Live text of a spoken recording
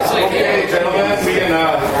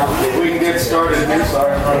started here.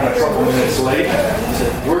 Sorry, I'm running a couple minutes late.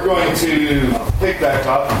 We're going to pick back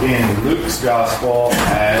up in Luke's Gospel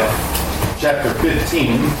at chapter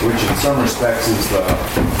 15, which in some respects is the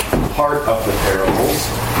heart of the parables.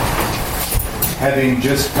 Having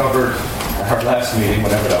just covered our last meeting,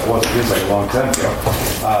 whatever that was, it feels like a long time ago,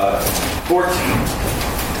 14.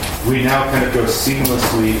 We now kind of go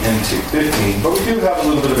seamlessly into 15, but we do have a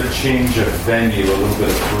little bit of a change of venue, a little bit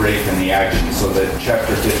of break in the action, so that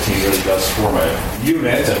chapter 15 really does form a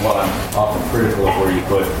unit, and while I'm often critical of where you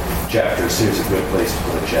put chapters, here's a good place to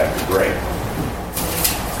put a chapter break.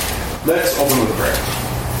 Let's open with prayer.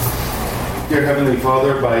 Dear Heavenly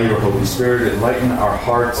Father, by your Holy Spirit, enlighten our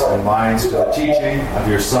hearts and minds to the teaching of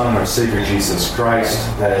your Son, our Savior Jesus Christ,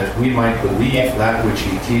 that we might believe that which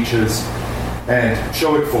he teaches, and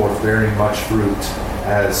show it forth bearing much fruit,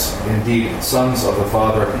 as indeed sons of the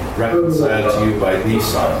Father reconciled to you by the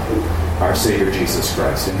Son, our Savior Jesus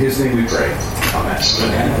Christ. In his name we pray. Amen.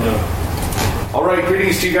 Amen. All right,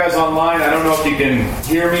 greetings to you guys online. I don't know if you can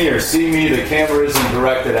hear me or see me. The camera isn't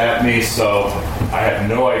directed at me, so I have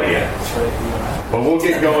no idea. But we'll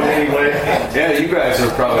get going anyway. Yeah, you guys are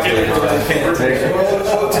probably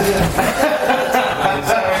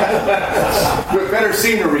better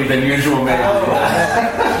scenery than usual, maybe.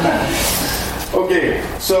 Okay,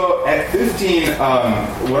 so at 15,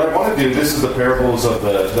 what I want to do, this is the parables of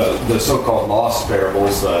the so-called lost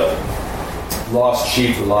parables, the lost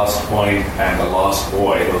sheep, the lost coin, and the lost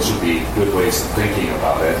boy. Those would be good ways of thinking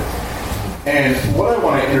about it. And what I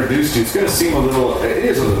want to introduce to you, it's going to seem it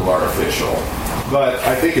is a little artificial, but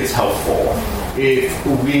I think it's helpful. If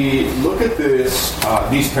we look at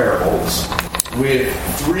these parables with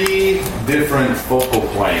three different focal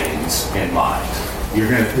planes in mind,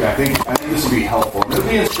 I think this will be helpful. It'll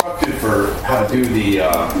be instructive for how to do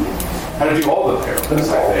all the parables,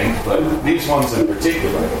 I think, but these ones in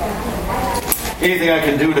particular. Anything I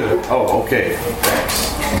can do to... Oh, okay. Thanks.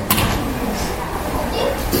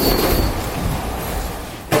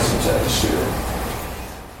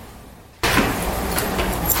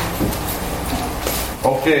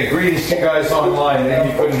 Okay, greetings to you guys online. Maybe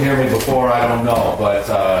you couldn't hear me before, I don't know. But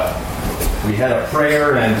we had a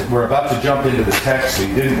prayer, and we're about to jump into the text, so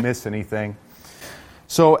you didn't miss anything.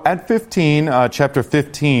 So at 15, chapter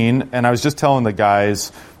 15, and I was just telling the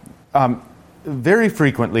guys... very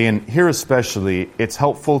frequently, and here especially, it's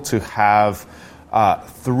helpful to have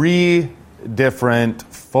three different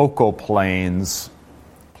focal places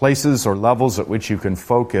or levels at which you can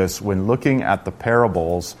focus when looking at the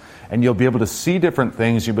parables, and you'll be able to see different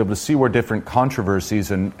things, you'll be able to see where different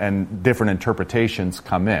controversies and different interpretations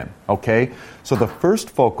come in, okay? So the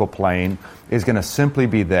first focal plane is going to simply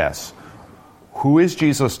be this. Who is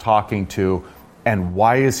Jesus talking to, and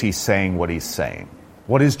why is he saying what he's saying?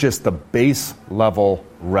 What is just the base level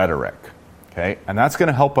rhetoric, okay? And that's going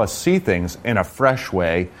to help us see things in a fresh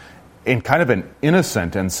way, in kind of an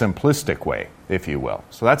innocent and simplistic way, if you will.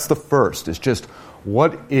 So that's the first, is just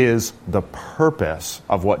what is the purpose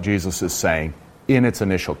of what Jesus is saying in its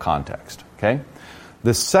initial context, okay?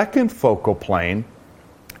 The second focal plane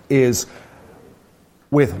is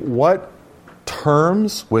with what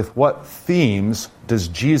terms, with what themes does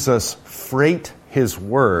Jesus freight his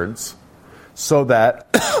words so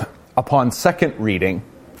that upon second reading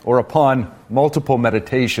or upon multiple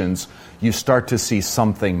meditations, you start to see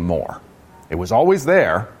something more. It was always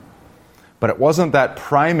there, but it wasn't that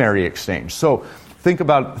primary exchange. So think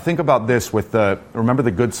about this with remember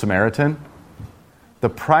the Good Samaritan? The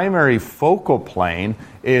primary focal plane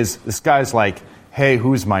is this guy's like, hey,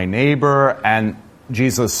 who's my neighbor? And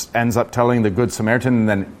Jesus ends up telling the Good Samaritan, and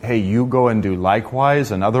then, hey, you go and do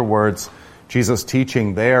likewise. In other words, Jesus'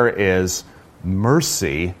 teaching there is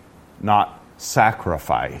mercy, not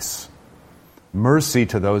sacrifice. Mercy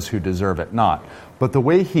to those who deserve it not. But the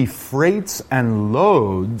way he freights and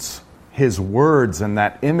loads his words and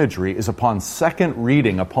that imagery is upon second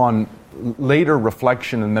reading, upon later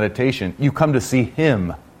reflection and meditation, you come to see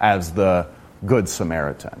him as the Good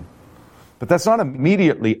Samaritan. But that's not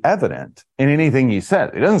immediately evident in anything he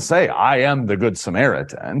says. He doesn't say, I am the Good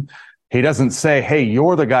Samaritan. He doesn't say, hey,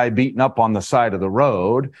 you're the guy beaten up on the side of the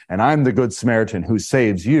road, and I'm the Good Samaritan who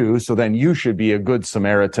saves you, so then you should be a Good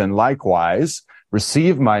Samaritan likewise,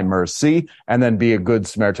 receive my mercy, and then be a Good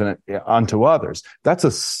Samaritan unto others. That's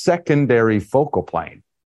a secondary focal plane.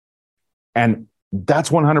 And that's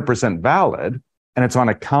 100% valid, and it's on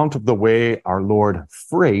account of the way our Lord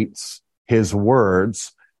freights his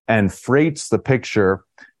words and freights the picture.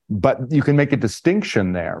 But you can make a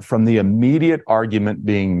distinction there from the immediate argument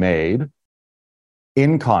being made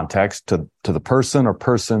in context to the person or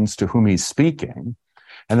persons to whom he's speaking,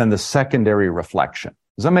 and then the secondary reflection.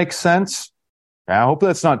 Does that make sense? I hope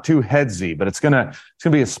that's not too headsy, but it's gonna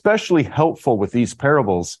be especially helpful with these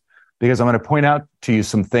parables, because I'm going to point out to you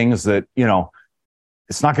some things that,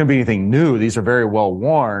 it's not going to be anything new. These are very well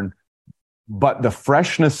worn, but the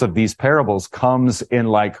freshness of these parables comes in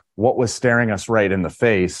like what was staring us right in the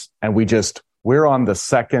face. And we're on the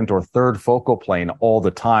second or third focal plane all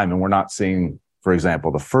the time. And we're not seeing, for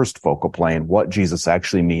example, the first focal plane, what Jesus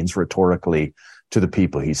actually means rhetorically to the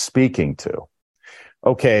people he's speaking to.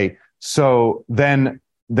 Okay. So then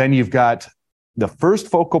you've got the first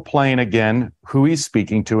focal plane again, who he's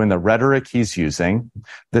speaking to and the rhetoric he's using.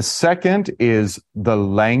 The second is the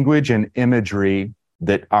language and imagery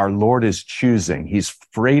that our Lord is choosing. He's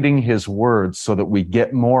freighting his words so that we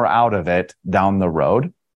get more out of it down the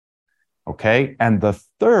road. Okay. And the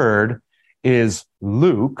third is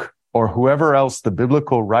Luke, or whoever else the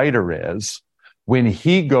biblical writer is, when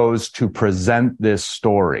he goes to present this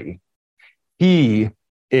story, he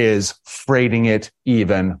is freighting it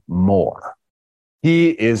even more. He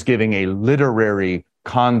is giving a literary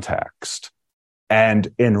context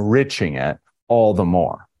and enriching it all the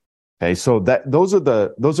more. Okay, so those are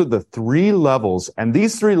the three levels, and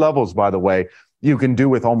these three levels, by the way, you can do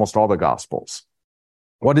with almost all the Gospels.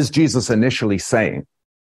 What is Jesus initially saying?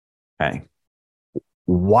 Okay,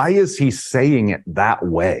 why is he saying it that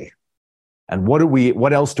way? And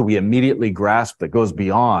what else do we immediately grasp that goes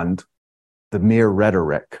beyond the mere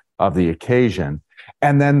rhetoric of the occasion?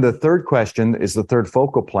 And then the third question is the third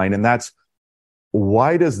focal plane, and that's,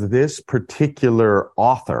 why does this particular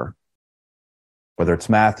author, whether it's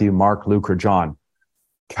Matthew, Mark, Luke, or John,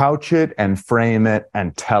 couch it and frame it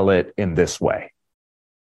and tell it in this way?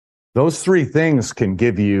 Those three things can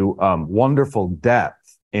give you wonderful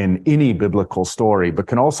depth in any biblical story, but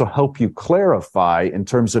can also help you clarify in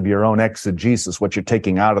terms of your own exegesis, what you're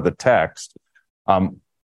taking out of the text,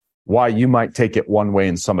 why you might take it one way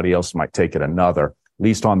and somebody else might take it another, at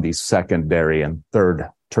least on these secondary and third,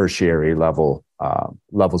 tertiary levels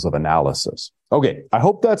of analysis. Okay, I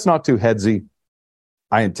hope that's not too headsy.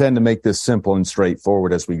 I intend to make this simple and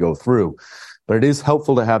straightforward as we go through, but it is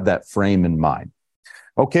helpful to have that frame in mind.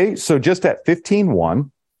 Okay, so just at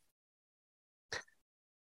 15:1,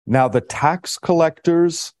 now the tax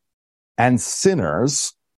collectors and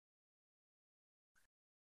sinners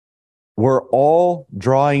were all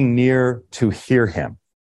drawing near to hear him.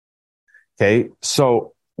 Okay,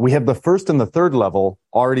 so we have the first and the third level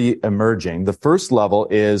already emerging. The first level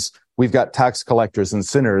is we've got tax collectors and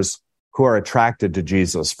sinners who are attracted to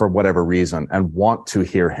Jesus for whatever reason and want to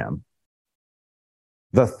hear him.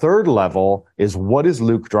 The third level is, what is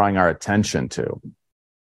Luke drawing our attention to?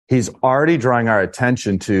 He's already drawing our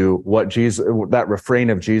attention to what Jesus, that refrain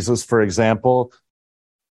of Jesus, for example,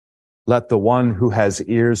 let the one who has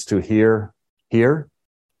ears to hear, hear.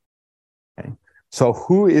 Okay. So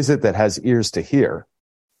who is it that has ears to hear?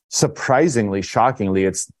 Surprisingly, shockingly,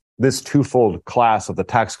 it's this twofold class of the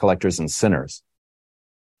tax collectors and sinners.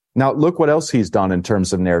 Now, look what else he's done in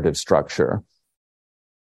terms of narrative structure.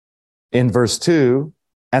 In verse 2,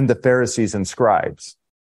 and the Pharisees and scribes.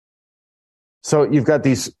 So you've got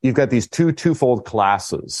these twofold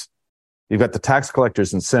classes. You've got the tax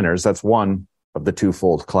collectors and sinners. That's one of the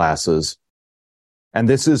twofold classes. And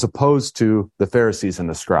this is opposed to the Pharisees and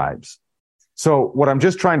the scribes. So what I'm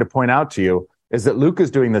just trying to point out to you is that Luke is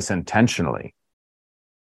doing this intentionally.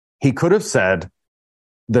 He could have said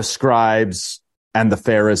the scribes and the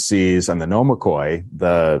Pharisees and the nomikoi,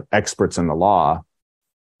 the experts in the law,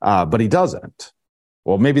 but he doesn't.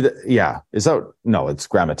 Well, maybe no, it's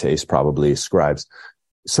grammates, probably scribes.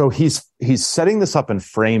 So he's setting this up and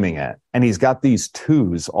framing it, and he's got these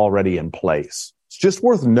twos already in place. It's just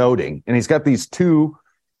worth noting. And he's got these two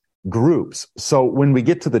groups. So when we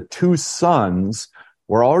get to the two sons,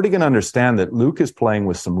 we're already going to understand that Luke is playing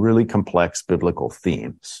with some really complex biblical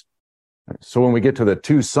themes. So when we get to the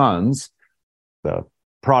two sons, the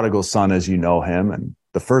prodigal son, as you know him, and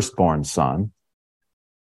the firstborn son,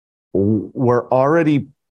 we're already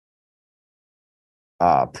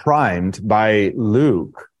primed by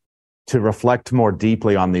Luke to reflect more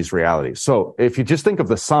deeply on these realities. So if you just think of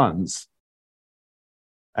the sons,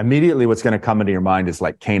 immediately what's going to come into your mind is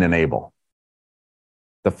like Cain and Abel.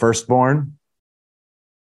 The firstborn,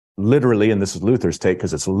 literally, and this is Luther's take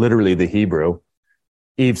because it's literally the Hebrew,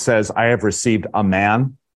 Eve says, I have received a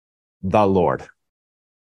man, the Lord.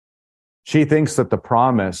 She thinks that the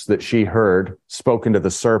promise that she heard spoken to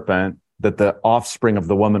the serpent, that the offspring of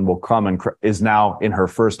the woman will come and is now in her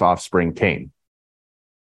first offspring, Cain.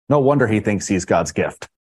 No wonder he thinks he's God's gift.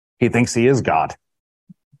 He thinks he is God.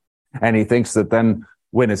 And he thinks that then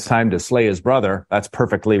when it's time to slay his brother, that's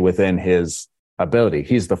perfectly within his ability.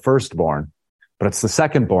 He's the firstborn, but it's the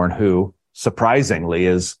secondborn who surprisingly,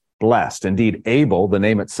 is blessed. Indeed, Abel, the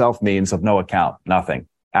name itself means of no account, nothing,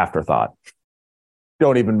 afterthought.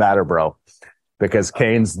 Don't even matter, bro, because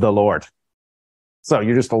Cain's the Lord. So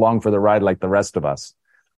you're just along for the ride like the rest of us.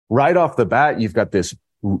 Right off the bat, you've got this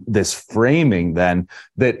framing then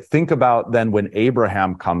that think about then when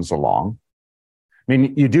Abraham comes along. I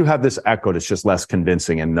mean, you do have this echoed. It's just less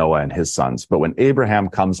convincing in Noah and his sons. But when Abraham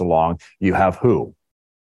comes along, you have who?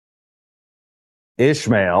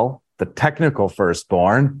 Ishmael, the technical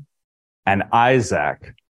firstborn, and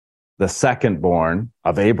Isaac, the secondborn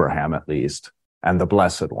of Abraham, at least, and the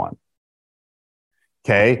blessed one.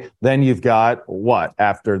 Okay. Then you've got what?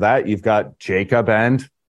 After that, you've got Jacob and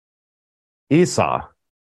Esau.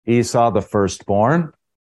 Esau, the firstborn,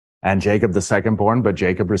 and Jacob, the secondborn, but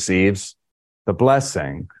Jacob receives the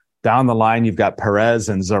blessing. Down the line, you've got Perez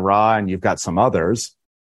and Zerah, and you've got some others.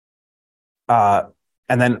 And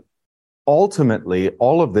then ultimately,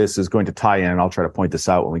 all of this is going to tie in, and I'll try to point this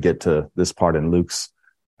out when we get to this part in Luke's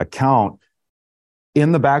account.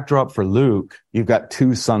 In the backdrop for Luke, you've got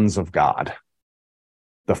two sons of God.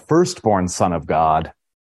 The firstborn son of God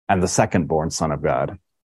and the secondborn son of God.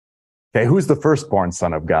 Okay, who's the firstborn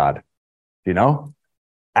son of God? Do you know?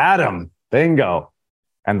 Adam. Bingo.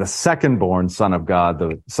 And the secondborn son of God,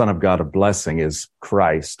 the son of God of blessing, is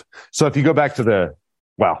Christ. So if you go back to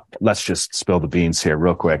let's just spill the beans here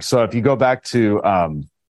real quick. So if you go back to,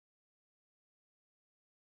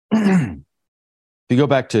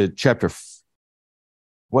 chapter,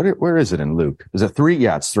 where is it in Luke? Is it 3?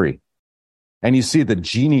 Yeah, it's 3. And you see the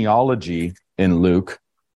genealogy in Luke,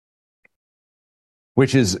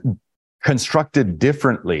 which is constructed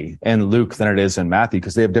differently in Luke than it is in Matthew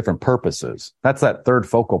because they have different purposes. That's that third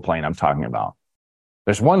focal plane I'm talking about.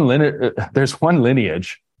 There's one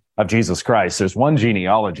lineage of Jesus Christ. There's one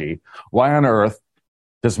genealogy. Why on earth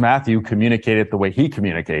does Matthew communicate it the way he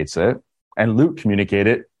communicates it and Luke communicate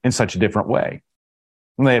it in such a different way?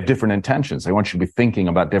 And they have different intentions. They want you to be thinking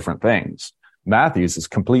about different things. Matthew's is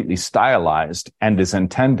completely stylized and is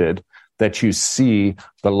intended that you see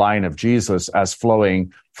the line of Jesus as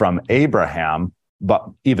flowing from Abraham, but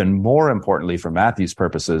even more importantly for Matthew's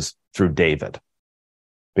purposes, through David.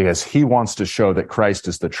 Because he wants to show that Christ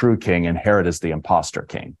is the true king and Herod is the imposter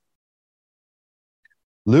king.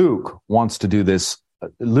 Luke wants to do this.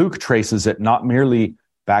 Luke traces it not merely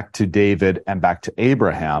back to David and back to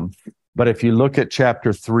Abraham, but if you look at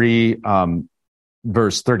chapter 3,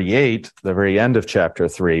 verse 38, the very end of chapter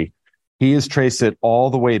 3, he has traced it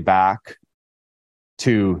all the way back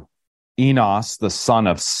to Enos, the son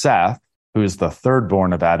of Seth, who is the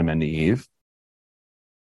thirdborn of Adam and Eve.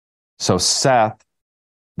 So Seth,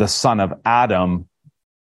 the son of Adam,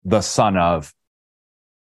 the son of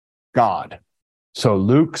God. So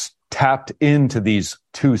Luke's tapped into these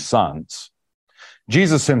two sons.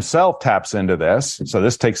 Jesus himself taps into this. So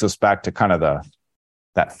this takes us back to kind of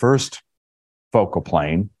that first focal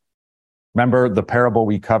plane. Remember the parable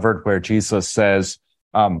we covered where Jesus says,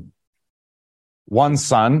 one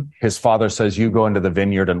son, his father says, you go into the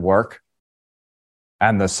vineyard and work.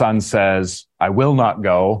 And the son says, I will not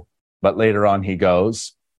go, but later on he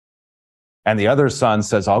goes. And the other son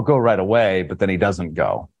says, I'll go right away, but then he doesn't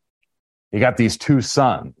go. You got these two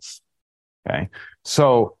sons. Okay.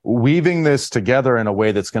 So weaving this together in a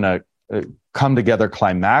way that's going to come together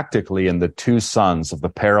climactically in the two sons of the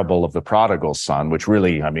parable of the prodigal son, which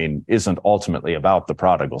really, isn't ultimately about the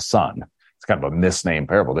prodigal son. It's kind of a misnamed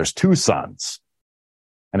parable. There's two sons.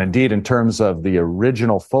 And indeed, in terms of the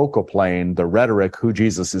original focal plane, the rhetoric, who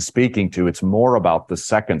Jesus is speaking to, it's more about the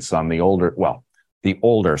second son, the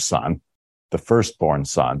older son, the firstborn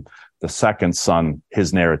son. The second son,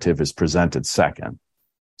 his narrative is presented second.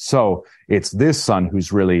 So it's this son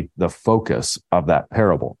who's really the focus of that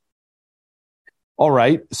parable. All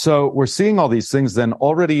right, so we're seeing all these things. Then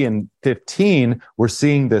already in 15, we're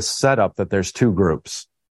seeing this setup that there's two groups.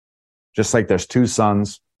 Just like there's two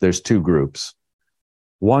sons, there's two groups.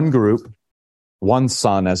 One group, one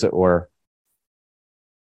son, as it were,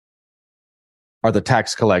 is the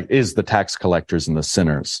tax collectors and the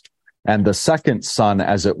sinners. And the second son,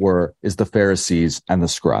 as it were, is the Pharisees and the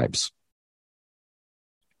scribes.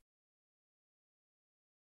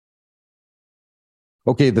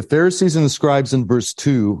 Okay, the Pharisees and the scribes in verse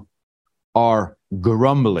 2 are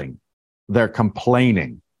grumbling. They're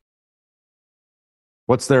complaining.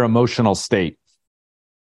 What's their emotional state?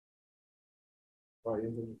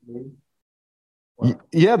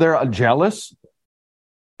 Yeah, they're jealous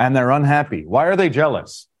and they're unhappy. Why are they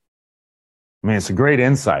jealous? It's a great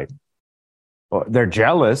insight. Well, they're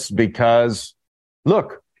jealous because,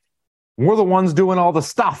 look, we're the ones doing all the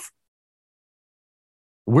stuff.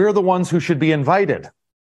 We're the ones who should be invited.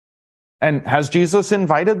 And has Jesus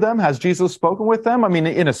invited them? Has Jesus spoken with them? I mean,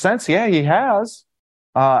 in a sense, yeah, he has.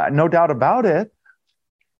 No doubt about it.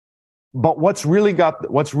 But what's really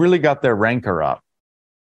got their rancor up?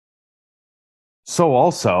 So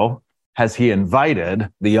also has he invited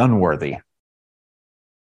the unworthy.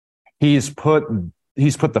 He's put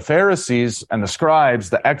the Pharisees and the scribes,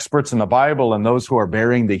 the experts in the Bible, and those who are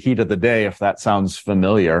bearing the heat of the day, if that sounds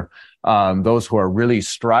familiar, those who are really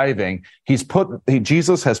striving.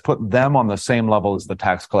 Jesus has put them on the same level as the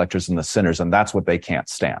tax collectors and the sinners, and that's what they can't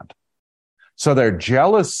stand. So their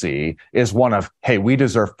jealousy is one of, hey, we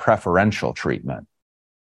deserve preferential treatment.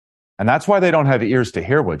 And that's why they don't have ears to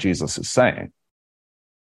hear what Jesus is saying.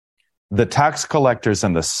 The tax collectors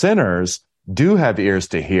and the sinners do have ears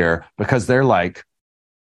to hear because they're like,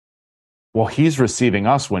 well, he's receiving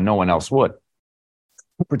us when no one else would,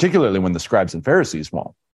 particularly when the scribes and Pharisees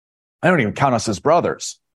won't. They don't even count us as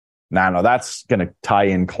brothers. No, that's going to tie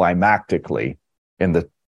in climactically in the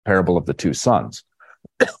parable of the two sons.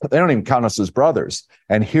 They don't even count us as brothers.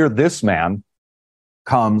 And here this man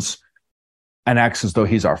comes and acts as though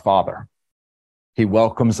he's our father. He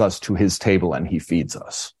welcomes us to his table and he feeds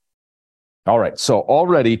us. All right. So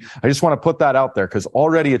already, I just want to put that out there because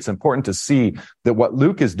already it's important to see that what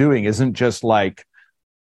Luke is doing isn't just like,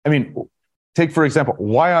 take, for example,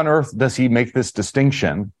 why on earth does he make this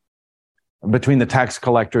distinction between the tax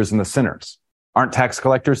collectors and the sinners? Aren't tax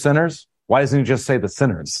collectors sinners? Why doesn't he just say the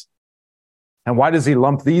sinners? And why does he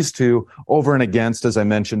lump these two over and against, as I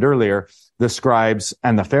mentioned earlier, the scribes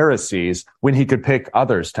and the Pharisees, when he could pick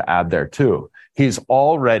others to add there too? He's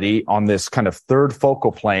already on this kind of third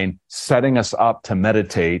focal plane, setting us up to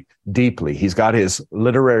meditate deeply. He's got his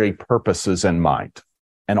literary purposes in mind.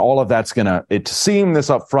 And all of that's seeing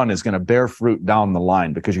this up front is going to bear fruit down the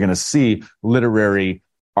line because you're going to see literary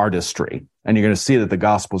artistry and you're going to see that the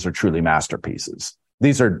Gospels are truly masterpieces.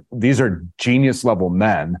 These are genius level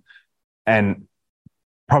men. And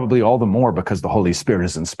probably all the more because the Holy Spirit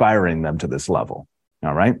is inspiring them to this level.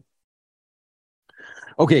 All right.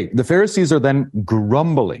 Okay. The Pharisees are then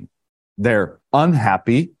grumbling. They're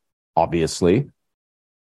unhappy, obviously.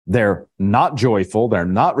 They're not joyful. They're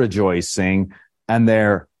not rejoicing. And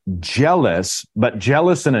they're jealous, but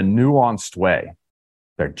jealous in a nuanced way.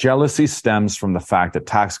 Their jealousy stems from the fact that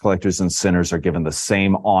tax collectors and sinners are given the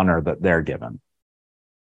same honor that they're given.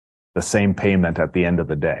 The same payment at the end of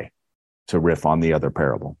the day. To riff on the other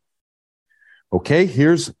parable. Okay,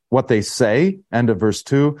 here's what they say, end of verse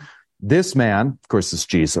 2. This man, of course, is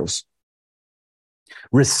Jesus,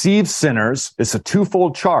 receives sinners. It's a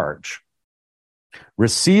twofold charge.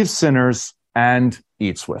 Receives sinners and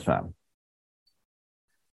eats with them.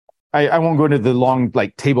 I won't go into the long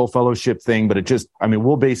table fellowship thing, but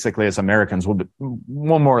we'll basically, as Americans, we'll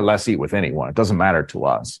more or less eat with anyone. It doesn't matter to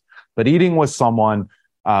us. But eating with someone,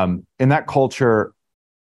 in that culture,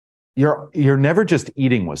 you're never just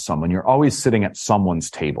eating with someone. You're always sitting at someone's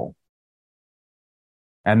table.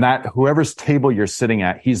 And that whoever's table you're sitting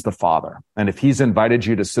at, he's the father. And if he's invited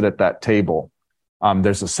you to sit at that table,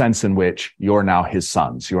 there's a sense in which you're now his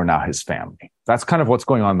sons. You're now his family. That's kind of what's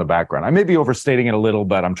going on in the background. I may be overstating it a little,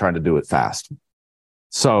 but I'm trying to do it fast.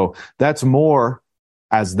 So that's more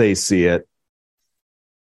as they see it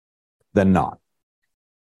than not.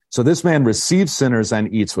 So this man receives sinners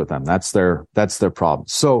and eats with them. That's their problem.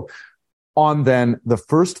 So on then the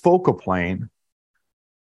first focal plane,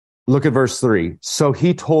 look at verse 3. So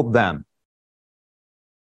he told them.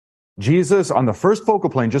 Jesus, on the first focal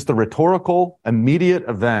plane, just the rhetorical, immediate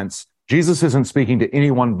events, Jesus isn't speaking to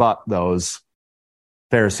anyone but those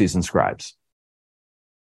Pharisees and scribes.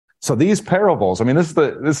 So these parables,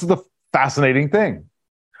 this is the fascinating thing.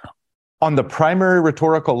 On the primary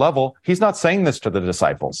rhetorical level, he's not saying this to the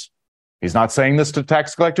disciples. He's not saying this to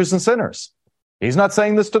tax collectors and sinners. He's not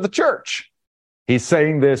saying this to the church. He's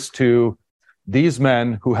saying this to these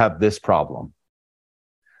men who have this problem.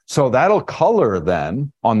 So that'll color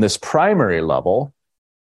then, on this primary level,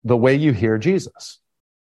 the way you hear Jesus.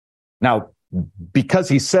 Now, because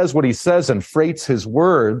he says what he says and freights his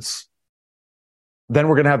words, then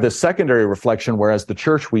we're going to have this secondary reflection, whereas the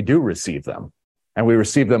church, we do receive them. And we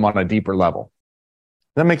receive them on a deeper level.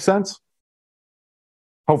 Does that make sense?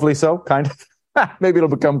 Hopefully so, kind of. Maybe it'll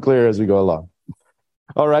become clear as we go along.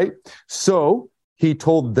 All right. So he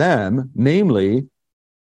told them, namely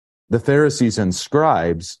the Pharisees and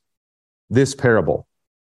scribes, this parable.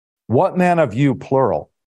 What man of you,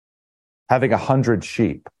 plural, having 100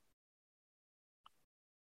 sheep,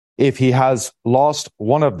 if he has lost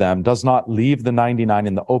one of them, does not leave the 99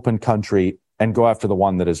 in the open country and go after the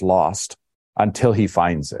one that is lost until he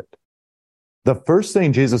finds it? The first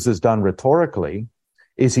thing Jesus has done rhetorically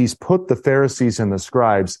is he's put the Pharisees and the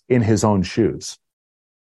scribes in his own shoes.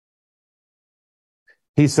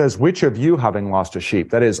 He says, which of you having lost a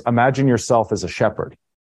sheep? That is, imagine yourself as a shepherd.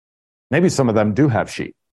 Maybe some of them do have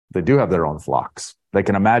sheep. They do have their own flocks. They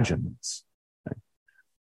can imagine this.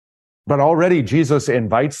 But already Jesus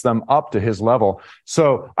invites them up to his level.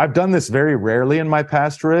 So I've done this very rarely in my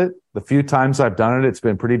pastorate. The few times I've done it, it's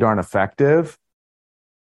been pretty darn effective.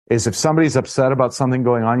 Is if somebody's upset about something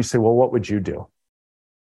going on, you say, well, what would you do?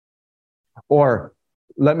 Or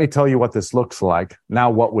let me tell you what this looks like. Now,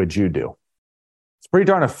 what would you do? It's pretty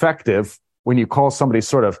darn effective when you call somebody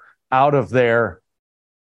sort of out of their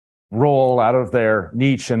role, out of their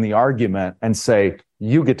niche in the argument and say,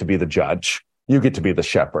 you get to be the judge. You get to be the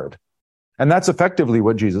shepherd. And that's effectively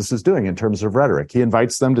what Jesus is doing in terms of rhetoric. He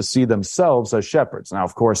invites them to see themselves as shepherds. Now,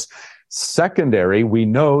 of course, secondary, we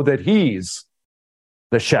know that he's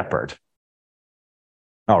the shepherd.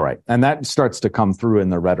 All right. And that starts to come through in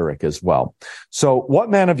the rhetoric as well. So what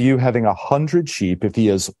man of you having 100 sheep, if he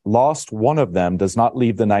has lost one of them, does not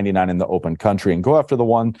leave the 99 in the open country and go after the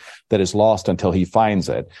one that is lost until he finds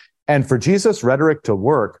it? And for Jesus' rhetoric to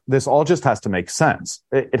work, this all just has to make sense.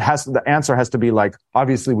 The answer has to be like,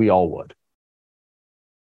 obviously we all would.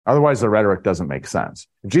 Otherwise, the rhetoric doesn't make sense.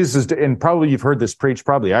 Jesus is, and probably you've heard this preached,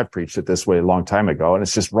 probably I've preached it this way a long time ago, and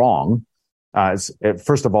it's just wrong.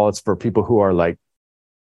 First of all, it's for people who are like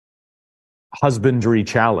husbandry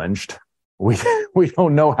challenged. We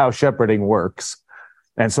don't know how shepherding works.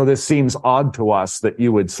 And so this seems odd to us that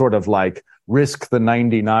you would sort of like risk the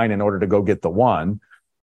 99 in order to go get the one.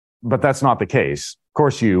 But that's not the case. Of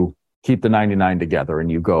course, you keep the 99 together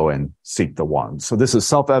and you go and seek the one. So this is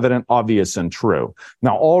self-evident, obvious, and true.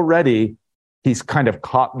 Now, already he's kind of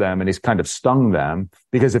caught them and he's kind of stung them,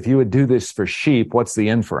 because if you would do this for sheep, what's the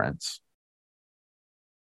inference?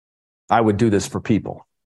 I would do this for people.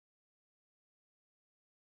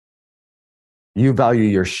 You value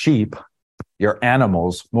your sheep, your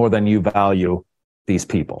animals, more than you value these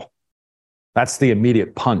people. That's the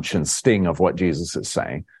immediate punch and sting of what Jesus is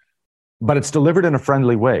saying. But it's delivered in a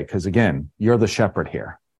friendly way, because again, you're the shepherd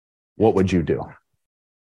here. What would you do?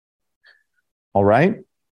 All right.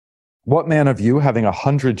 What man of you having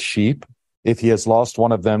 100 sheep, if he has lost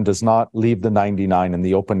one of them, does not leave the 99 in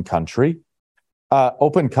the open country?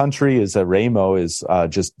 Open country is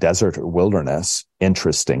just desert or wilderness,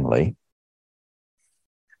 interestingly.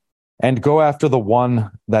 And go after the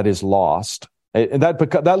one that is lost. And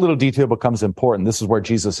that little detail becomes important. This is where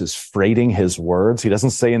Jesus is freighting his words. He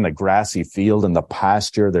doesn't say in the grassy field, in the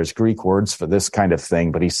pasture. There's Greek words for this kind of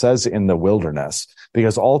thing, but he says in the wilderness,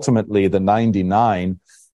 because ultimately the 99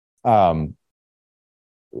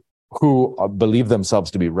 who believe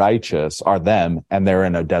themselves to be righteous are them, and they're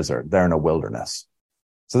in a desert. They're in a wilderness.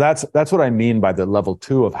 So that's what I mean by the level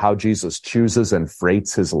 2 of how Jesus chooses and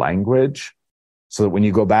freights his language. So that when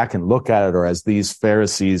you go back and look at it, or as these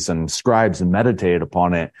Pharisees and scribes meditate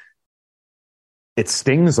upon it, it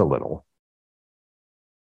stings a little.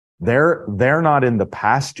 They're not in the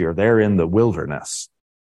pasture, they're in the wilderness.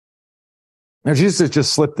 Now, Jesus has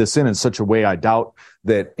just slipped this in such a way, I doubt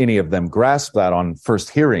that any of them grasp that on first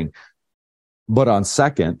hearing. But on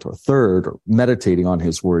second or third, or meditating on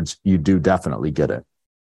his words, you do definitely get it.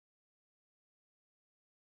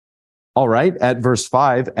 All right, at verse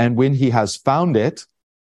 5, and when he has found it,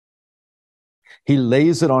 he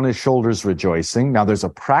lays it on his shoulders rejoicing. Now, there's a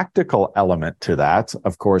practical element to that,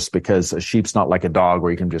 of course, because a sheep's not like a dog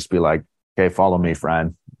where you can just be like, okay, follow me,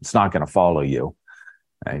 friend. It's not going to follow you.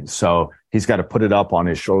 Right? So he's got to put it up on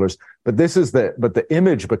his shoulders. But the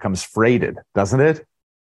image becomes freighted, doesn't it?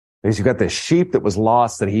 Because you've got this sheep that was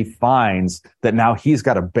lost that he finds that now he's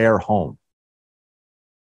got to bear home.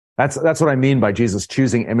 That's what I mean by Jesus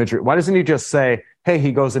choosing imagery. Why doesn't he just say, hey,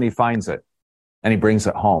 he goes and he finds it and he brings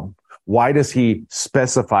it home? Why does he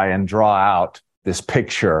specify and draw out this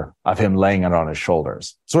picture of him laying it on his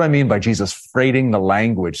shoulders? That's what I mean by Jesus freighting the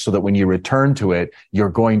language so that when you return to it, you're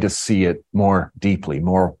going to see it more deeply,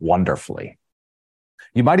 more wonderfully.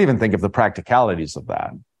 You might even think of the practicalities of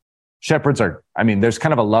that. Shepherds there's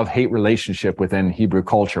kind of a love-hate relationship within Hebrew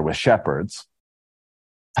culture with shepherds.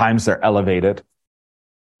 Times they're elevated.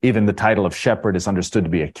 Even the title of shepherd is understood to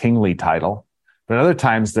be a kingly title. But other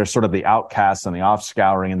times, they're sort of the outcasts and the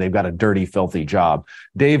offscouring, and they've got a dirty, filthy job.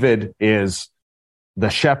 David is the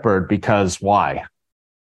shepherd because why?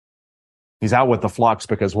 He's out with the flocks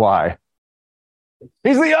because why?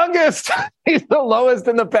 He's the youngest. He's the lowest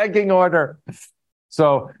in the pecking order.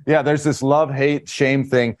 So, yeah, there's this love, hate, shame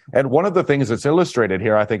thing. And one of the things that's illustrated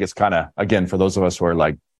here, I think is kind of, again, for those of us who are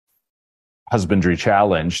like husbandry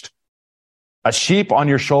challenged, a sheep on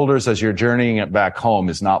your shoulders as you're journeying it back home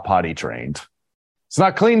is not potty trained. It's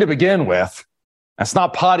not clean to begin with. It's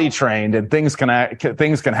not potty trained, and things can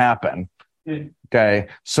happen. Okay.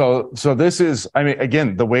 So this is, I mean,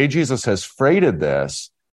 again, the way Jesus has freighted this,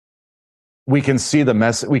 we can see the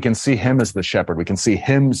mess. We can see him as the shepherd. We can see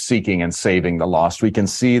him seeking and saving the lost. We can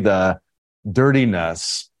see the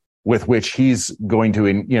dirtiness with which he's going to,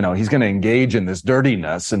 he's going to engage in this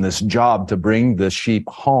dirtiness and this job to bring the sheep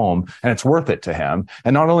home. And it's worth it to him.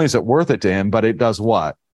 And not only is it worth it to him, but it does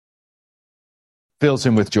what? Fills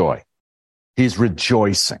him with joy. He's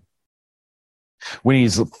rejoicing. When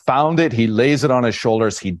he's found it, he lays it on his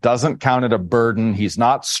shoulders. He doesn't count it a burden. He's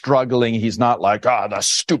not struggling. He's not like, the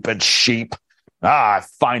stupid sheep. I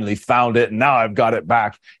finally found it, and now I've got it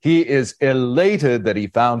back. He is elated that he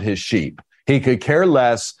found his sheep. He could care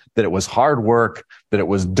less that it was hard work, that it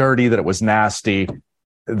was dirty, that it was nasty,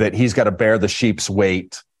 that he's got to bear the sheep's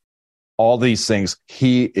weight. All these things,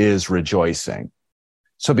 he is rejoicing.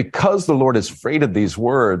 So because the Lord has freighted these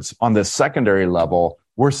words on this secondary level,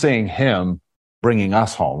 we're seeing him bringing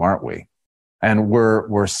us home, aren't we? And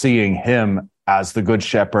we're seeing him as the good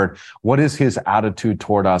shepherd. What is his attitude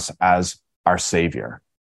toward us as our Savior?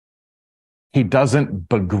 He doesn't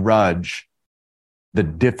begrudge the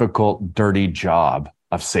difficult, dirty job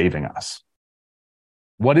of saving us.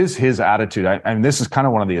 What is his attitude? And this is kind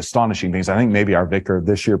of one of the astonishing things. I think maybe our vicar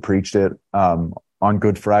this year preached it on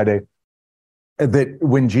Good Friday. That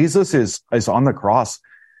when Jesus is on the cross,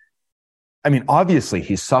 I mean, obviously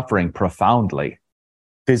he's suffering profoundly,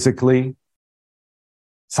 physically,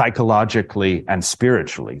 psychologically, and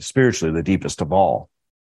spiritually the deepest of all.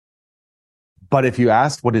 But if you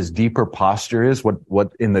ask what his deeper posture is,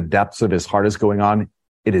 what in the depths of his heart is going on,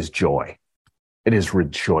 it is joy. It is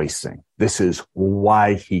rejoicing. This is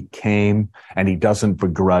why he came, and he doesn't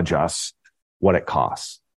begrudge us what it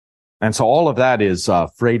costs. And so all of that is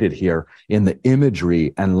freighted here in the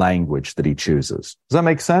imagery and language that he chooses. Does that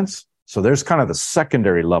make sense? So there's kind of the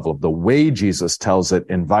secondary level of the way Jesus tells it,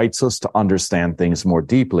 invites us to understand things more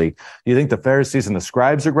deeply. Do you think the Pharisees and the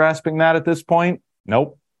scribes are grasping that at this point?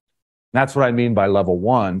 Nope. That's what I mean by level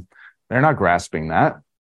one. They're not grasping that.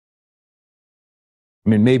 I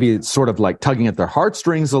mean, maybe it's sort of like tugging at their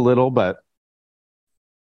heartstrings a little, but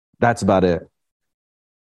that's about it.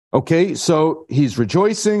 Okay, so he's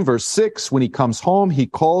rejoicing. Verse 6, when he comes home, he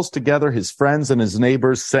calls together his friends and his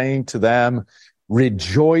neighbors, saying to them,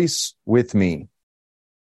 rejoice with me.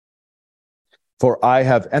 For I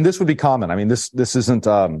have, and this would be common. I mean, this isn't,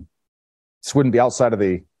 this wouldn't be outside of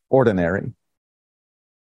the ordinary.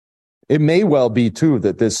 It may well be too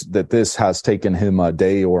that this has taken him a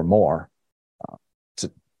day or more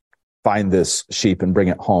to find this sheep and bring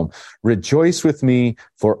it home. Rejoice with me,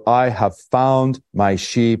 for I have found my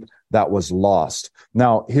sheep that was lost.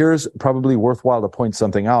 Now, here's probably worthwhile to point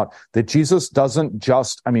something out, that Jesus doesn't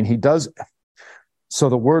just, I mean, he does. So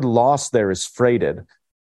the word lost there is freighted.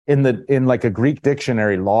 In like a Greek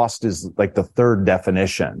dictionary, lost is like the third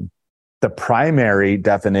definition. The primary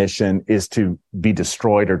definition is to be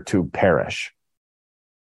destroyed or to perish.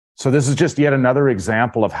 So this is just yet another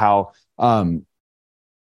example of how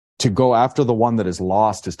to go after the one that is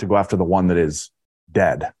lost is to go after the one that is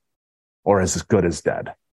dead or is as good as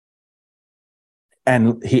dead.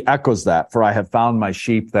 And he echoes that, for I have found my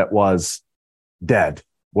sheep that was dead,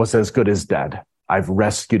 was as good as dead. I've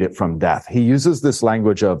rescued it from death. He uses this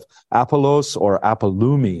language of apollos or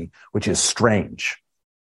apolumi, which is strange.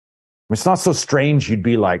 It's not so strange you'd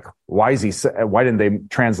be like, why didn't they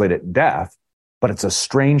translate it death? But it's a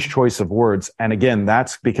strange choice of words. And again,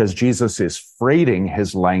 that's because Jesus is freighting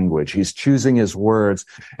his language. He's choosing his words.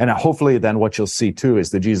 And hopefully then what you'll see too is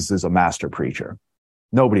that Jesus is a master preacher.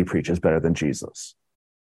 Nobody preaches better than Jesus,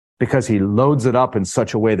 because he loads it up in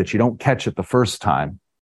such a way that you don't catch it the first time.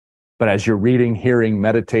 But as you're reading, hearing,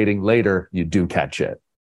 meditating later, you do catch it.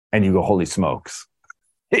 And you go, holy smokes.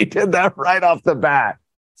 He did that right off the bat.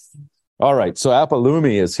 All right, so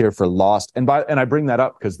apolumi is here for lost. And I bring that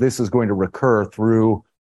up because this is going to recur through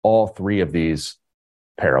all three of these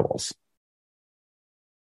parables.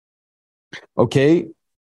 Okay,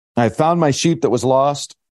 I found my sheep that was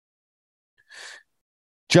lost.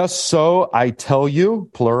 Just so I tell you,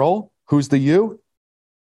 plural, who's the you?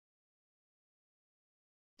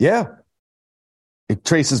 Yeah. It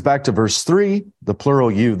traces back to verse 3, the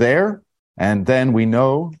plural you there. And then we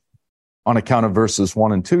know, on account of verses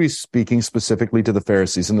 1 and 2, he's speaking specifically to the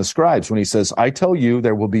Pharisees and the scribes when he says, I tell you,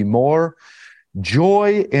 there will be more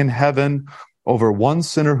joy in heaven over one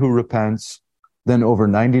sinner who repents than over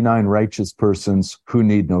 99 righteous persons who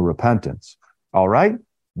need no repentance. All right?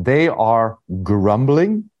 They are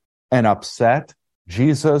grumbling and upset.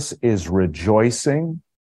 Jesus is rejoicing.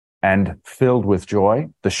 and filled with joy.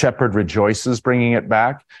 The shepherd rejoices, bringing it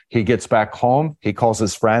back. He gets back home. He calls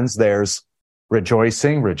his friends. There's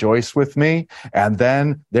rejoicing, rejoice with me. And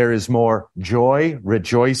then there is more joy,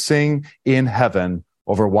 rejoicing in heaven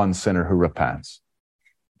over one sinner who repents.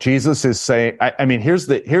 Jesus is saying, here's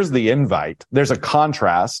the invite. There's a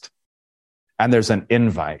contrast and there's an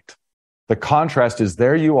invite. The contrast is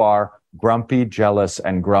there you are, grumpy, jealous,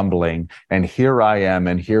 and grumbling. And here I am,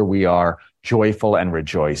 and here we are, joyful and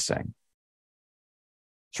rejoicing.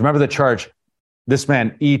 So remember the charge. This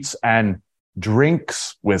man eats and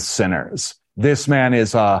drinks with sinners. This man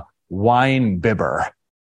is a wine bibber.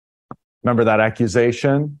 Remember that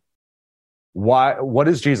accusation? Why? What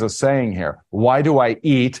is Jesus saying here? Why do I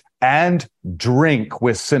eat and drink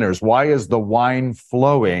with sinners? Why is the wine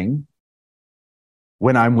flowing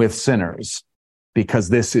when I'm with sinners? Because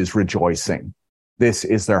this is rejoicing. This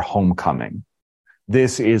is their homecoming.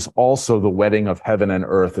 This is also the wedding of heaven and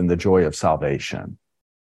earth and the joy of salvation.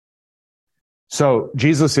 So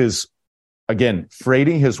Jesus is, again,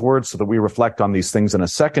 freighting his words so that we reflect on these things in a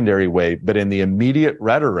secondary way, but in the immediate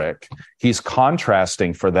rhetoric, he's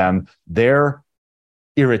contrasting for them their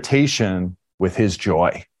irritation with his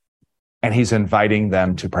joy. And he's inviting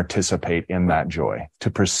them to participate in that joy,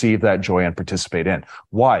 to perceive that joy and participate in.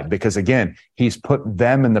 Why? Because again, he's put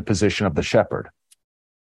them in the position of the shepherd.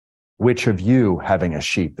 Which of you having a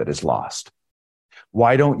sheep that is lost?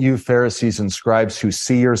 Why don't you Pharisees and scribes who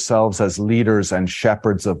see yourselves as leaders and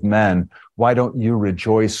shepherds of men, why don't you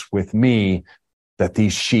rejoice with me that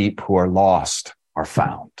these sheep who are lost are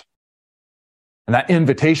found? And that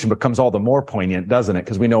invitation becomes all the more poignant, doesn't it?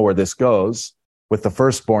 Because we know where this goes with the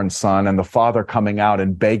firstborn son and the father coming out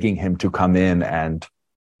and begging him to come in and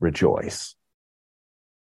rejoice.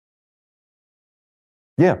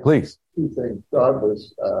 Yeah, please. Two things. God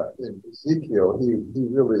was in Ezekiel. He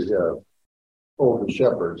really told the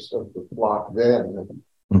shepherds of the flock then.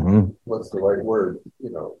 What's the right word?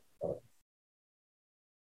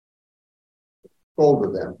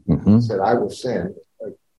 Scolded them. He said, "I will send a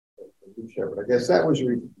new shepherd." I guess that was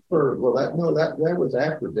referred. Well, that was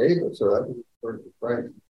after David, so that was referred to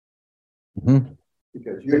Christ.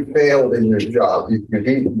 Because you failed in your job. You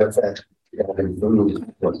eaten the fat.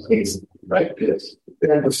 Right. Yes.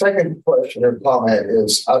 And the second question or comment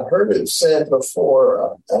is, I've heard it said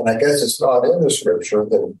before, and I guess it's not in the scripture,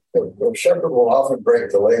 that the shepherd will often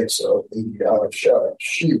break the legs of the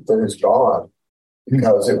sheep that is gone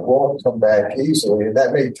because it won't come back easily. And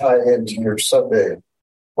that may tie into your Sunday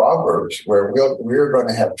Proverbs, where we're going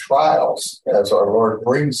to have trials as our Lord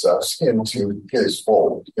brings us into his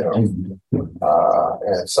fold, and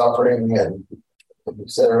suffering and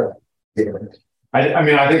etc.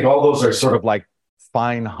 I think all those are sort of like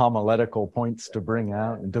fine homiletical points to bring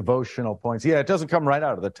out and devotional points. Yeah, it doesn't come right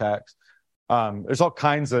out of the text. There's all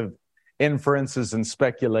kinds of inferences and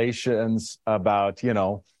speculations about,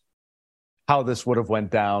 how this would have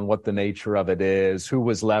went down, what the nature of it is, who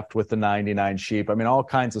was left with the 99 sheep. All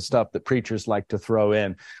kinds of stuff that preachers like to throw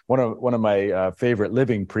in. One of my favorite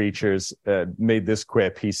living preachers made this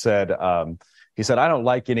quip. He said, I don't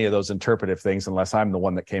like any of those interpretive things unless I'm the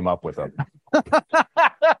one that came up with them.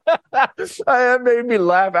 That made me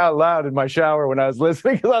laugh out loud in my shower when I was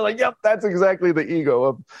listening, because I was like, yep, that's exactly the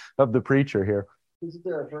ego of the preacher here. Isn't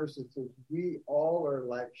there a verse that says, we all are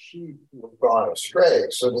like sheep who have gone astray?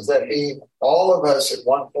 So does that mean all of us at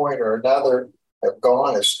one point or another have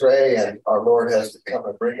gone astray and our Lord has to come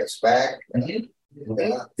and bring us back?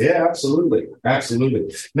 Yeah, absolutely.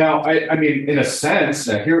 Now, in a sense,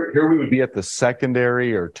 here we would be at the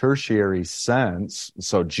secondary or tertiary sense.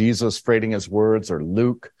 So Jesus freighting his words, or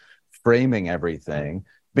Luke framing everything.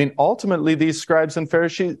 Ultimately, these scribes and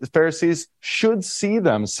Pharisees should see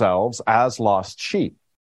themselves as lost sheep.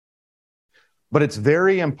 But it's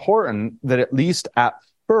very important that at least at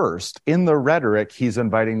first, in the rhetoric, he's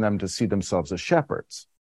inviting them to see themselves as shepherds.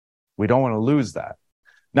 We don't want to lose that.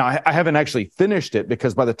 Now, I haven't actually finished it,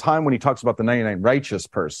 because by the time when he talks about the 99 righteous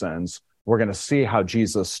persons, we're going to see how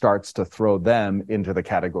Jesus starts to throw them into the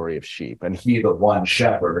category of sheep. And he, the one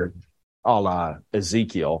shepherd, a la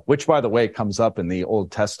Ezekiel, which, by the way, comes up in the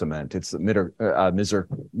Old Testament. It's the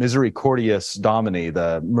misericordious Domini,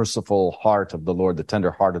 the merciful heart of the Lord, the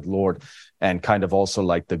tender-hearted Lord, and kind of also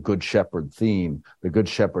like the good shepherd theme, the good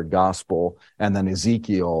shepherd gospel. And then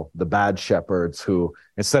Ezekiel, the bad shepherds who,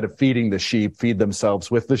 instead of feeding the sheep, feed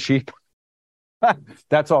themselves with the sheep.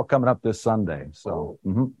 That's all coming up this Sunday. So,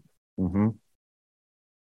 ironic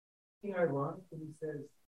when he says,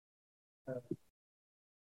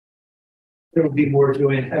 there will be more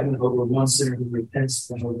joy in heaven over one sinner who repents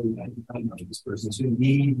than over 99 righteous persons who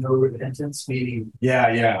need no repentance, meaning.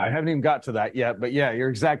 Yeah. I haven't even got to that yet, but you're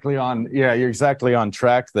exactly on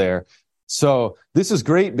track there. So this is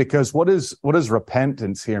great because what does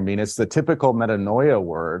repentance here mean? It's the typical metanoia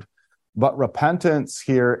word, but repentance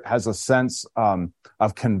here has a sense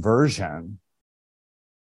of conversion.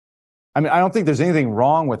 I mean, I don't think there's anything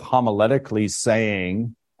wrong with homiletically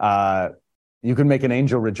saying, you can make an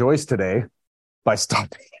angel rejoice today by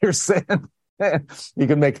stopping your sin. You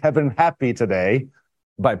can make heaven happy today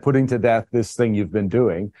by putting to death this thing you've been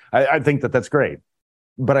doing. I think that's great.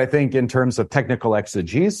 But I think in terms of technical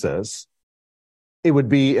exegesis, it would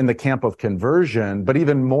be in the camp of conversion, but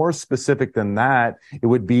even more specific than that, it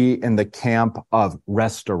would be in the camp of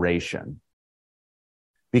restoration.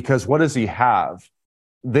 Because what does he have?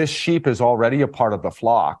 This sheep is already a part of the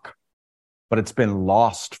flock, but it's been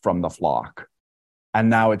lost from the flock.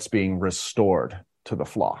 And now it's being restored to the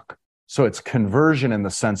flock. So it's conversion in the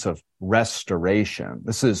sense of restoration.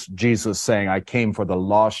 This is Jesus saying, I came for the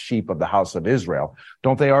lost sheep of the house of Israel.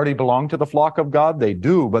 Don't they already belong to the flock of God? They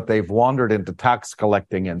do, but they've wandered into tax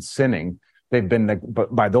collecting and sinning. They've been,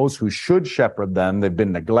 by those who should shepherd them, they've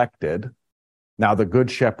been neglected. Now the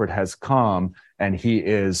good shepherd has come and he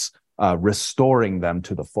is restoring them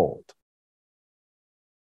to the fold.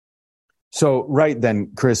 So, right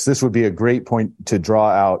then, Chris, this would be a great point to draw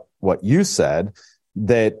out what you said,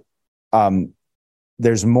 that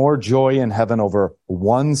there's more joy in heaven over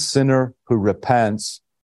one sinner who repents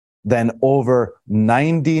than over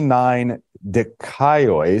 99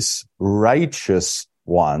 dikaios, righteous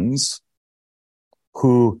ones,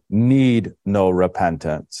 who need no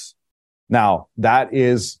repentance. Now, that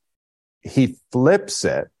is, he flips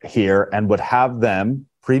it here and would have them,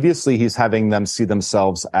 previously he's having them see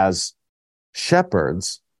themselves as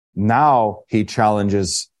shepherds. Now he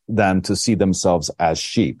challenges them to see themselves as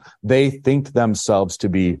sheep. They think themselves to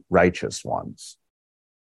be righteous ones.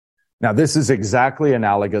 Now, this is exactly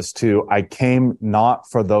analogous to, I came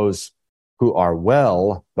not for those who are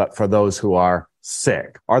well, but for those who are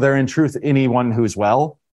sick. Are there in truth anyone who's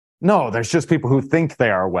well? No, there's just people who think they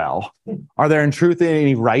are well. Are there in truth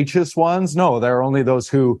any righteous ones? No, there are only those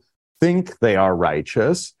who think they are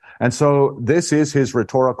righteous. And so this is his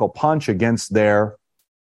rhetorical punch against their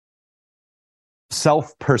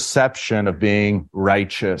self-perception of being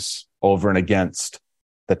righteous over and against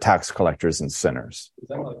the tax collectors and sinners. Is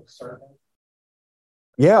that like sarcasm?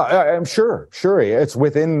 Yeah, I'm sure. It's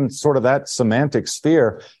within sort of that semantic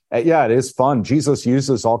sphere. Yeah, it is fun. Jesus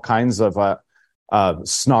uses all kinds of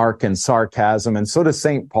snark and sarcasm, and so does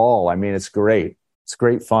St. Paul. I mean, it's great. It's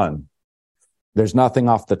great fun. There's nothing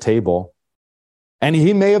off the table. And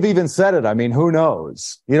he may have even said it. I mean, who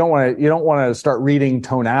knows? You don't want to start reading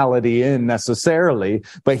tonality in necessarily,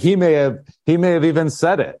 but he may have even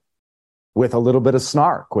said it with a little bit of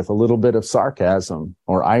snark, with a little bit of sarcasm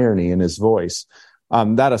or irony in his voice.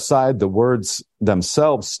 That aside, the words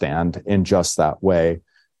themselves stand in just that way,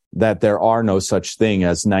 that there are no such thing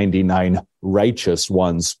as 99 righteous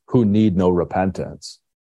ones who need no repentance.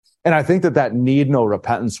 And I think that need no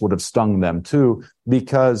repentance would have stung them too,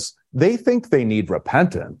 because they think they need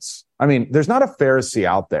repentance. I mean, there's not a Pharisee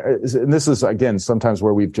out there. And this is, again, sometimes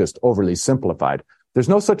where we've just overly simplified. There's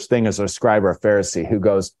no such thing as a scribe or a Pharisee who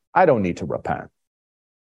goes, I don't need to repent.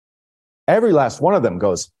 Every last one of them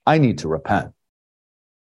goes, I need to repent.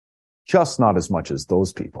 Just not as much as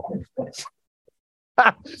those people.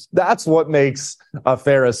 That's what makes a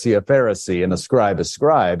Pharisee and a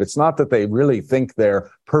scribe. It's not that they really think they're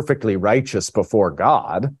perfectly righteous before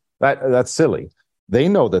God. That's silly. They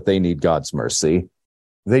know that they need God's mercy.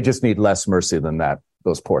 They just need less mercy than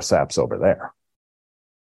those poor saps over there.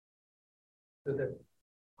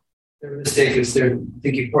 Their mistake is they're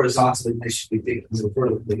thinking horizontally, they should be thinking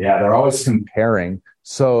vertically. Yeah, they're always comparing.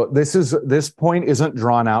 So this point isn't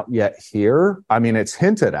drawn out yet here. I mean, it's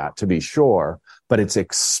hinted at, to be sure, but it's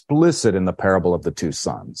explicit in the parable of the two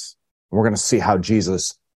sons. We're going to see how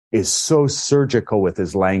Jesus is so surgical with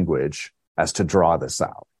his language as to draw this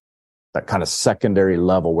out. That kind of secondary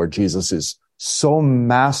level where Jesus is so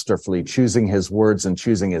masterfully choosing his words and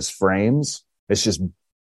choosing his frames. It's just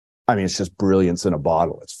brilliance in a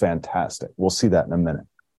bottle. It's fantastic. We'll see that in a minute.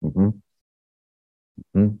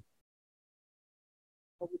 You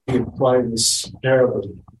apply this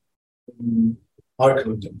parable in our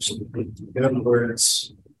context. In other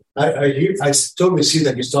words, I totally see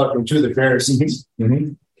that he's talking to the Pharisees.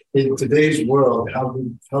 In today's world, how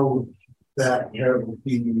that parable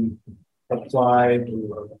be applied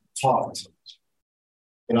or taught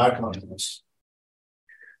in our context?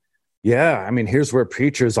 Yeah, I mean, here's where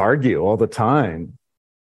preachers argue all the time.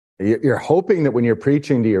 You're hoping that when you're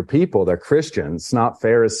preaching to your people, they're Christians, not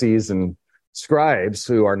Pharisees and scribes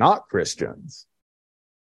who are not Christians.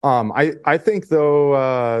 I think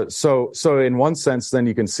though, so in one sense, then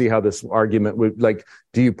you can see how this argument would, like,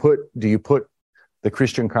 do you put the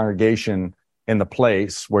Christian congregation in the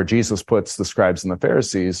place where Jesus puts the scribes and the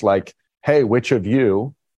Pharisees? Like, hey, which of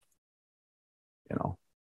you,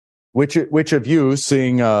 which of you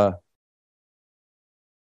seeing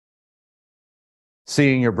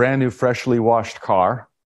your brand new, freshly washed car,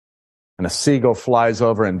 and a seagull flies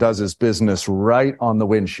over and does his business right on the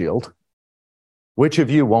windshield, which of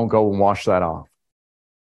you won't go and wash that off?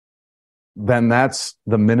 Then that's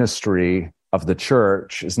the ministry of the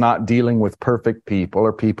church, is not dealing with perfect people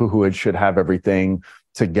or people who should have everything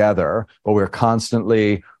together, but we're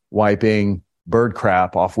constantly wiping bird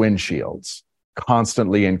crap off windshields,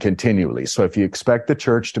 constantly and continually. So if you expect the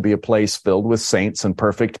church to be a place filled with saints and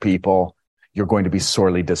perfect people, you're going to be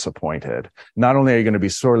sorely disappointed. Not only are you going to be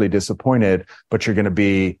sorely disappointed, but you're going to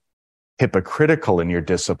be hypocritical in your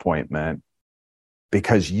disappointment,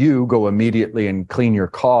 because you go immediately and clean your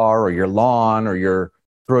car or your lawn or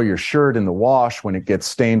throw your shirt in the wash when it gets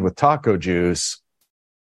stained with taco juice.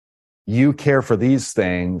 You care for these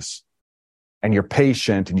things and you're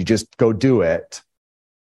patient and you just go do it.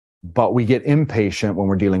 But we get impatient when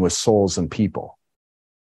we're dealing with souls and people.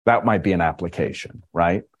 That might be an application,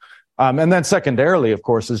 right? And then secondarily, of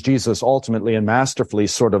course, is Jesus ultimately and masterfully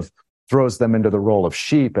sort of throws them into the role of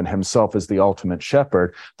sheep and himself as the ultimate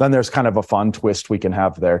shepherd. Then there's kind of a fun twist we can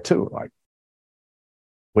have there too. Like,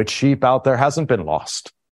 which sheep out there hasn't been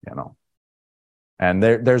lost, And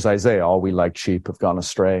there's Isaiah, all we like sheep have gone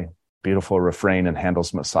astray. Beautiful refrain in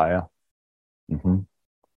Handel's Messiah. Mm-hmm.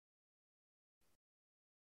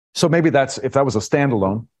 So maybe if that was a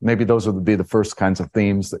standalone, maybe those would be the first kinds of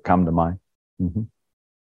themes that come to mind. Mm-hmm.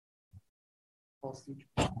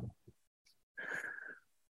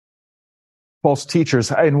 False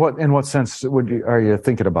teachers. In what sense are you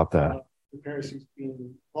thinking about that? The Pharisees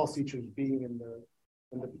being false teachers, being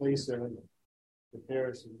in the place of the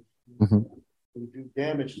Pharisees, who do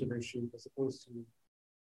damage to their sheep as opposed to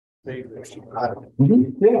save their sheep.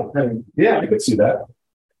 Yeah, I could see that.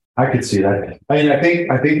 I mean,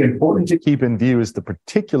 I think important to keep in view is the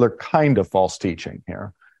particular kind of false teaching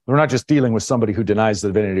here. We're not just dealing with somebody who denies the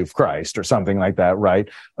divinity of Christ or something like that, right?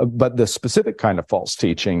 But the specific kind of false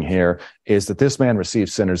teaching here is that this man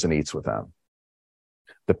receives sinners and eats with them.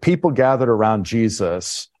 The people gathered around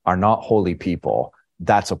Jesus are not holy people.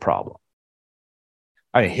 That's a problem.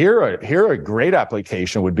 I mean, here a great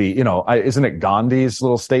application would be, isn't it Gandhi's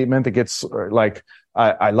little statement that gets like,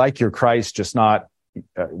 I like your Christ, just not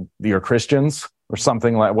your Christians, or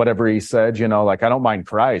something like whatever he said, like, I don't mind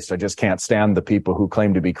Christ. I just can't stand the people who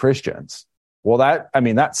claim to be Christians. Well,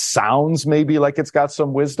 that sounds maybe like it's got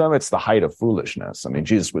some wisdom. It's the height of foolishness. I mean,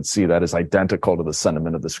 Jesus would see that as identical to the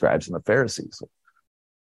sentiment of the scribes and the Pharisees.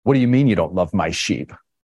 What do you mean you don't love my sheep?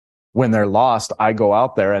 When they're lost, I go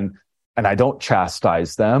out there and I don't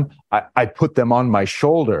chastise them. I put them on my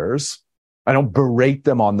shoulders. I don't berate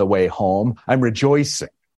them on the way home. I'm rejoicing.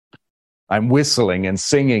 I'm whistling and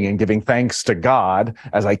singing and giving thanks to God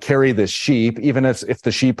as I carry this sheep, even if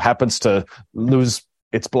the sheep happens to lose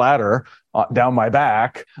its bladder down my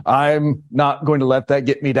back. I'm not going to let that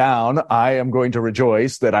get me down. I am going to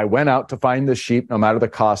rejoice that I went out to find this sheep. No matter the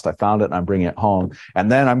cost, I found it and I'm bringing it home. And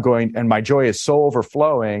then and my joy is so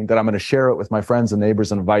overflowing that I'm going to share it with my friends and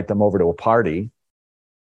neighbors and invite them over to a party.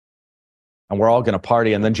 And we're all going to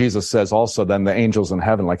party. And then Jesus says also, then the angels in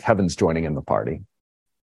heaven, like heaven's joining in the party.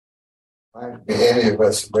 Any of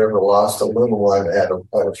us have ever lost a little one at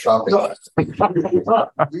a shopping.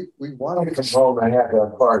 we want to come home and have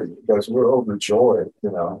that party because we're overjoyed,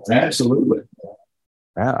 Absolutely.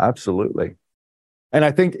 Yeah, absolutely. And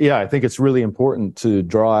I think it's really important to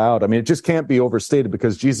draw out. I mean, it just can't be overstated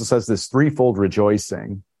because Jesus has this threefold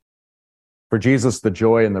rejoicing. For Jesus, the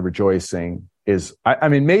joy and the rejoicing is,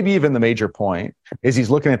 maybe even the major point is he's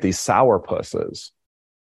looking at these sourpusses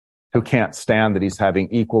who can't stand that he's having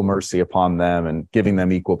equal mercy upon them and giving them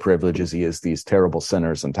equal privilege as he is these terrible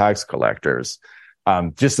sinners and tax collectors.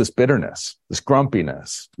 Just this bitterness, this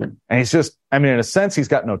grumpiness. And he's just, in a sense, he's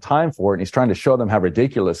got no time for it. And he's trying to show them how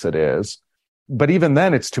ridiculous it is. But even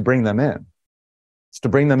then, it's to bring them in. It's to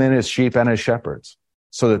bring them in as sheep and as shepherds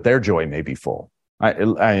so that their joy may be full.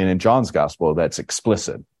 In John's gospel, that's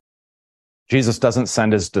explicit. Jesus doesn't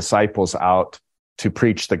send his disciples out to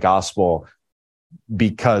preach the gospel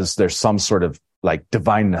because there's some sort of like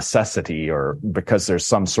divine necessity or because there's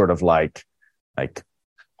some sort of like,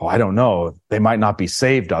 I don't know, they might not be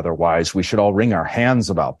saved otherwise. We should all wring our hands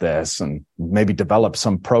about this and maybe develop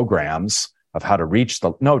some programs of how to reach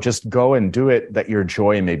no, just go and do it that your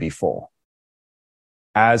joy may be full.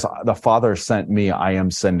 As the Father sent me, I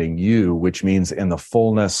am sending you, which means in the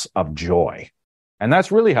fullness of joy. And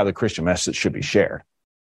that's really how the Christian message should be shared.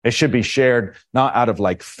 It should be shared not out of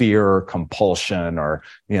like fear or compulsion or,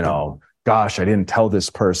 gosh, I didn't tell this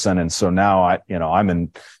person. And so now I'm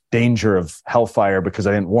in danger of hellfire because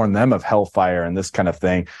I didn't warn them of hellfire and this kind of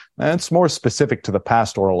thing. And it's more specific to the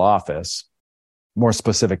pastoral office, more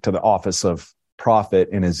specific to the office of prophet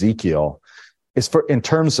in Ezekiel. Is for in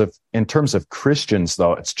terms of Christians,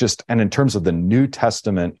 though, it's just, and in terms of the New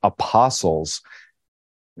Testament apostles,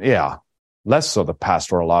 yeah, less so the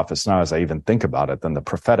pastoral office now as I even think about it than the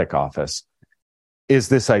prophetic office, is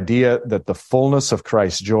this idea that the fullness of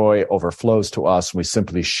Christ's joy overflows to us. And we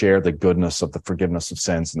simply share the goodness of the forgiveness of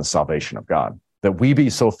sins and the salvation of God. That we be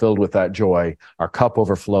so filled with that joy, our cup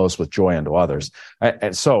overflows with joy unto others.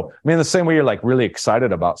 And so, the same way you're like really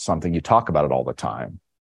excited about something, you talk about it all the time.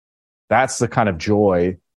 That's the kind of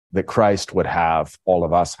joy that Christ would have, all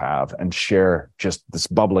of us have, and share just this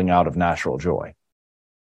bubbling out of natural joy.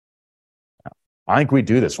 I think we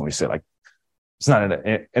do this when we say, like, it's not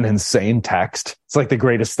an insane text. It's like the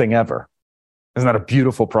greatest thing ever. Isn't that a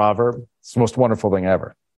beautiful proverb? It's the most wonderful thing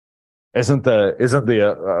ever. Isn't the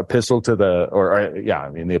epistle to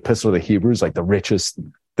the epistle to the Hebrews like the richest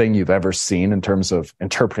thing you've ever seen in terms of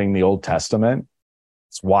interpreting the Old Testament?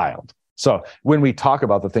 It's wild. So when we talk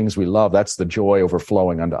about the things we love, that's the joy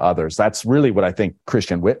overflowing unto others. That's really what I think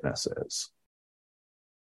Christian witness is.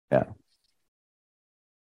 Yeah.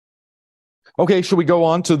 Okay, should we go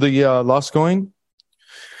on to the lost coin?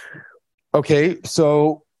 Okay,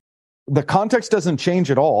 so the context doesn't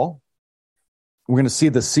change at all. We're going to see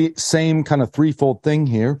the same kind of threefold thing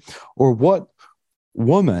here. Or what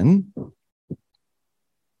woman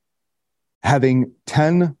having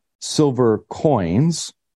 10 silver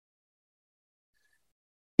coins,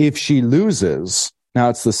 if she loses, now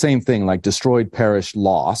it's the same thing like destroyed, perished,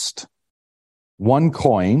 lost, one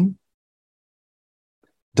coin,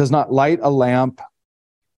 does not light a lamp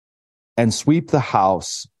and sweep the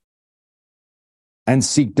house and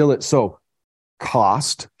seek diligently. So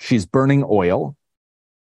cost, she's burning oil.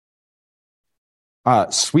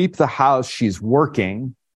 Sweep the house, she's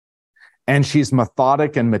working. And she's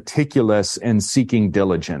methodic and meticulous in seeking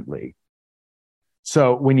diligently.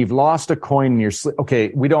 So when you've lost a coin in your sleep,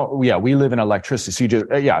 okay, we live in electricity.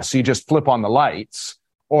 So you just flip on the lights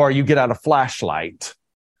or you get out a flashlight.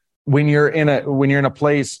 When you're in a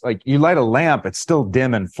place like you light a lamp, it's still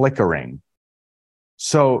dim and flickering.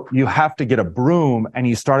 So you have to get a broom and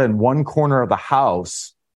you start in one corner of the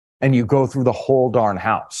house and you go through the whole darn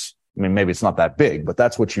house. Maybe it's not that big, but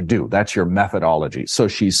that's what you do. That's your methodology. So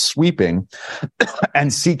she's sweeping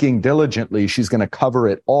and seeking diligently. She's going to cover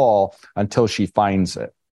it all until she finds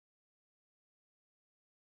it.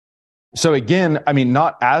 So again,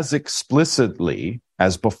 not as explicitly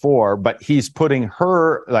as before, but he's putting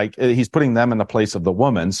them in the place of the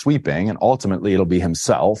woman sweeping, and ultimately it'll be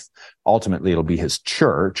himself. Ultimately it'll be his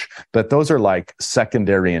church. But those are like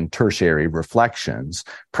secondary and tertiary reflections.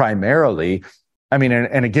 Primarily,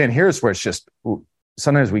 and again, here's where it's just,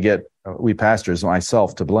 sometimes we pastors,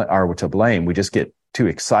 myself are to blame. We just get too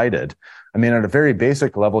excited. At a very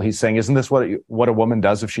basic level, he's saying, isn't this what a woman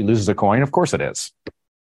does if she loses a coin? Of course it is.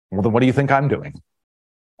 Well, then what do you think I'm doing?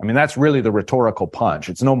 That's really the rhetorical punch.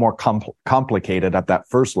 It's no more complicated at that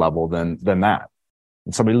first level than that.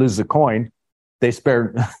 When somebody loses a coin, they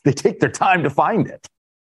take their time to find it.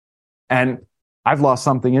 And I've lost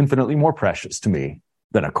something infinitely more precious to me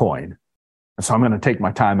than a coin. So I'm going to take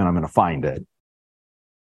my time and I'm going to find it.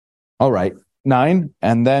 All right. 9.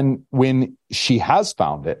 And then when she has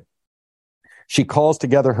found it, she calls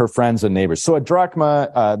together her friends and neighbors. So a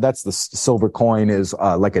drachma, that's the silver coin, is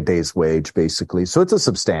like a day's wage, basically. So it's a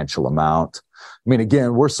substantial amount.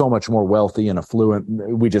 Again, we're so much more wealthy and affluent.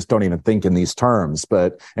 We just don't even think in these terms,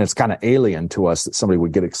 and it's kind of alien to us that somebody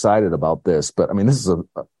would get excited about this. But this is a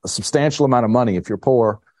substantial amount of money if you're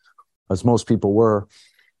poor, as most people were.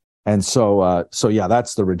 And so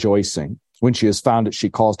that's the rejoicing. When she has found it, she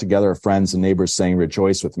calls together her friends and neighbors saying,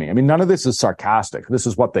 rejoice with me. None of this is sarcastic. This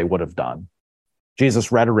is what they would have done.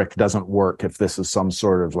 Jesus' rhetoric doesn't work if this is some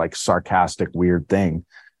sort of like sarcastic, weird thing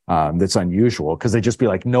that's unusual, because they'd just be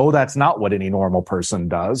like, no, that's not what any normal person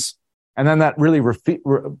does. And then that really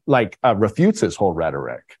refutes his whole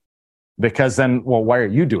rhetoric, because then, well, why are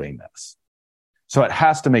you doing this? So it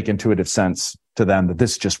has to make intuitive sense to them that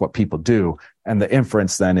this is just what people do. And the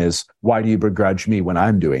inference then is, why do you begrudge me when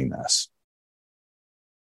I'm doing this?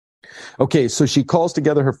 Okay, so she calls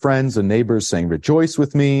together her friends and neighbors, saying, "Rejoice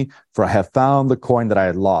with me, for I have found the coin that I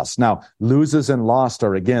had lost." Now, loses and lost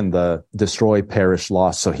are, again, the destroy, perish,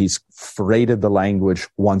 lost. So he's freighted the language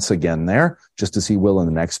once again there, just as he will in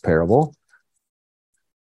the next parable.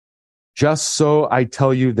 "Just so I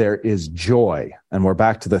tell you, there is joy." And we're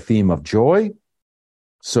back to the theme of joy.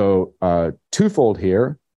 So twofold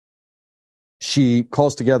here. She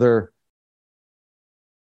calls together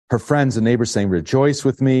her friends and neighbors, saying, "Rejoice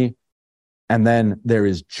with me." And then there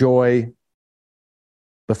is joy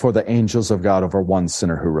before the angels of God over one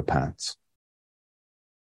sinner who repents.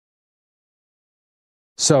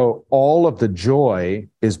 So all of the joy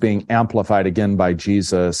is being amplified again by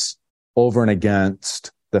Jesus over and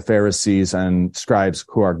against the Pharisees and scribes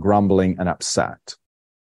who are grumbling and upset.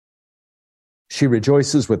 She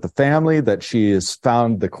rejoices with the family that she has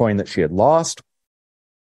found the coin that she had lost.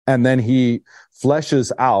 And then he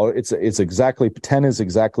fleshes out, it's exactly, 10 is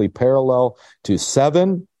exactly parallel to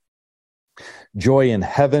 7. Joy in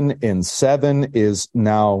heaven in 7 is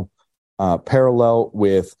now parallel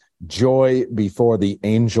with joy before the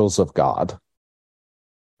angels of God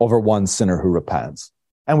over one sinner who repents.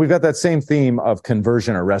 And we've got that same theme of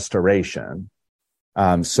conversion or restoration.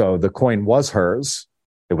 So the coin was hers.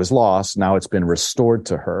 It was lost. Now it's been restored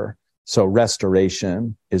to her. So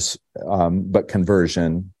restoration is, but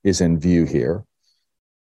conversion is in view here.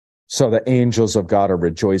 So the angels of God are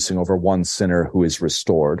rejoicing over one sinner who is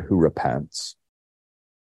restored, who repents.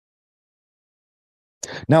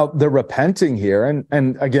 Now, the repenting here,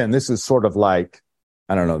 and again, this is sort of like,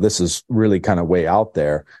 I don't know, this is really kind of way out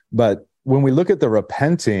there. But when we look at the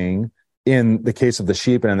repenting in the case of the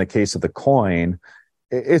sheep and in the case of the coin,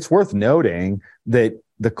 it's worth noting that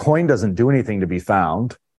the coin doesn't do anything to be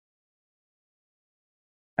found.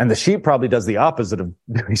 And the sheep probably does the opposite of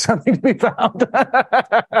doing something to be found.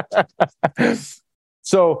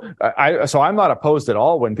 So I'm not opposed at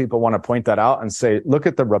all when people want to point that out and say, look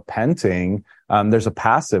at the repenting. There's a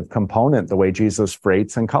passive component, the way Jesus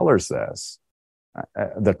freights and colors this.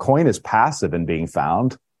 The coin is passive in being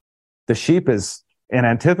found. The sheep is an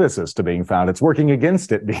antithesis to being found. It's working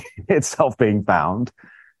against it itself being found.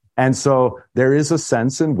 And so there is a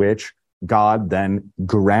sense in which God then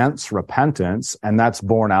grants repentance, and that's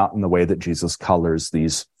borne out in the way that Jesus colors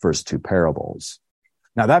these first two parables.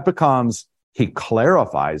 Now that becomes, he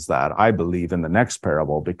clarifies that, I believe, in the next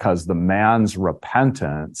parable, because the man's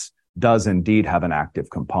repentance does indeed have an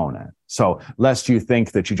active component. So lest you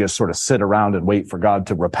think that you just sort of sit around and wait for God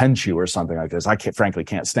to repent you or something like this, I frankly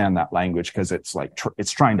can't stand that language because it's like,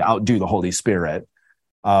 it's trying to outdo the Holy Spirit.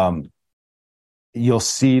 You'll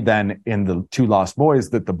see then in the two lost boys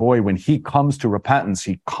that the boy, when he comes to repentance,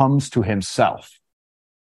 he comes to himself.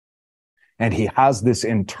 And he has this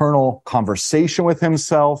internal conversation with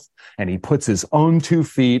himself, and he puts his own 2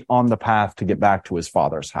 feet on the path to get back to his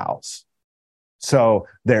father's house. So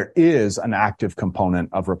there is an active component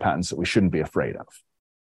of repentance that we shouldn't be afraid of.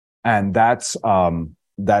 And that's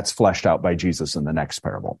fleshed out by Jesus in the next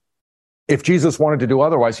parable. If Jesus wanted to do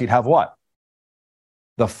otherwise, he'd have what?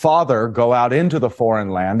 The father go out into the foreign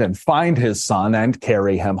land and find his son and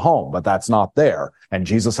carry him home. But that's not there. And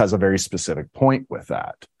Jesus has a very specific point with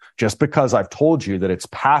that. Just because I've told you that it's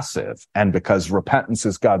passive, and because repentance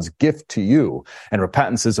is God's gift to you, and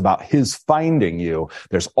repentance is about his finding you,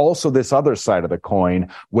 there's also this other side of the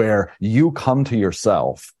coin where you come to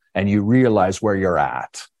yourself and you realize where you're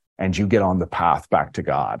at and you get on the path back to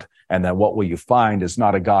God. And then what will you find is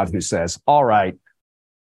not a God who says, all right,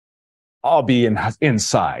 I'll be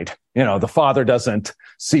inside. You know, the father doesn't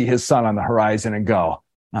see his son on the horizon and go,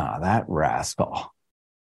 that rascal,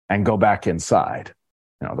 and go back inside.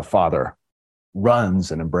 You know, the father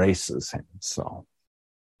runs and embraces him. So,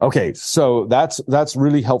 okay, so that's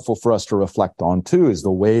really helpful for us to reflect on too, is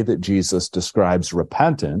the way that Jesus describes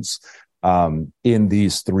repentance in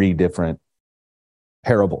these 3 different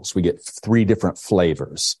parables. We get 3 different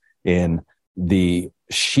flavors in the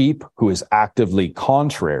sheep who is actively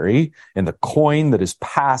contrary, in the coin that is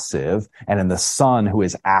passive, and in the son who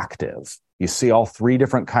is active. You see all 3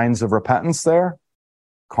 different kinds of repentance there?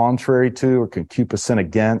 Contrary to or concupiscent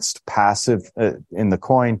against, passive in the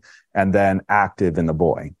coin, and then active in the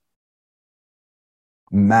boy.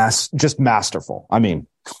 Just masterful. I mean,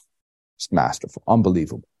 just masterful.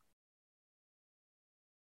 Unbelievable.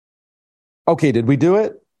 Okay, did we do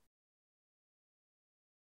it?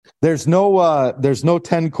 There's no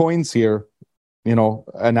 10 coins here, you know,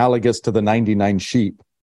 analogous to the 99 sheep.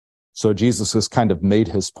 So Jesus has kind of made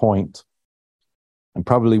his point. And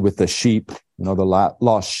probably with the sheep, you know, the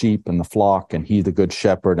lost sheep and the flock, and he the good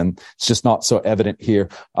shepherd. And it's just not so evident here.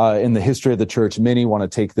 In the history of the church, many want to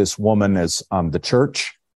take this woman as the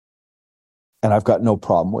church. And I've got no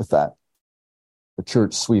problem with that. The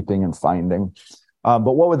church sweeping and finding. But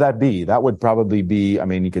what would that be? That would probably be, I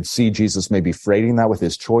mean, you could see Jesus maybe freighting that with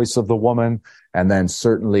his choice of the woman, and then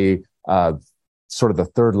certainly sort of the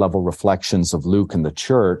third level reflections of Luke and the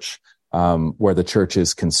church, where the church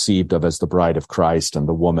is conceived of as the bride of Christ and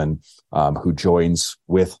the woman who joins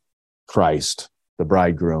with Christ, the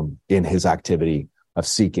bridegroom, in his activity of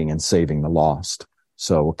seeking and saving the lost.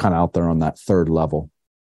 So we're kind of out there on that third level.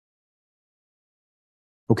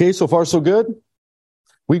 Okay, so far so good?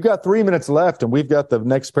 We've got 3 minutes left, and we've got the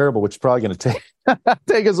next parable, which is probably going to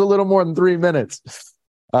take us a little more than 3 minutes.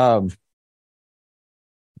 I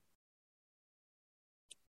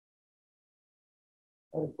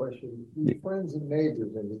have a question. The friends and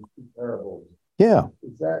neighbors in these two parables. Yeah.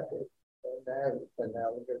 Is that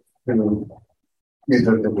analogous to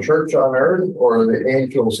either the church on earth or the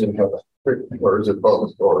angels in heaven? Or is it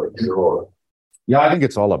both, or either or? Yeah, I think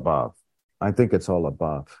it's all above. I think that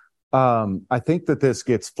this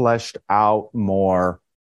gets fleshed out more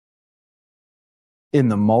in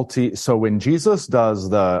the so when Jesus does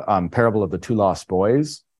the parable of the two lost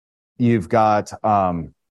boys, you've got a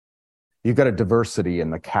diversity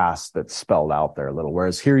in the cast that's spelled out there a little.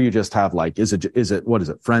 Whereas here you just have what is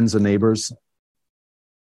it, friends and neighbors?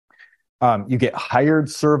 You get hired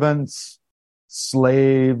servants,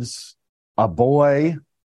 slaves, a boy,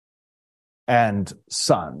 and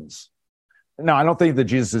sons. Now, I don't think that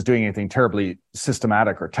Jesus is doing anything terribly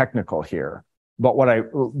systematic or technical here. But what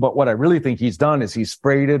I really think he's done is he's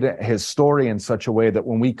freighted his story in such a way that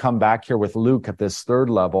when we come back here with Luke at this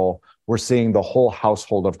third level, we're seeing the whole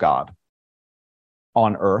household of God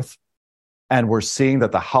on earth. And we're seeing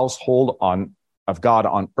that the household of God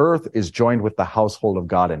on earth is joined with the household of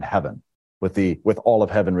God in heaven, with all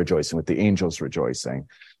of heaven rejoicing, with the angels rejoicing.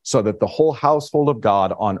 So that the whole household of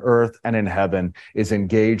God on earth and in heaven is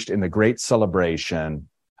engaged in the great celebration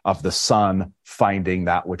of the Son finding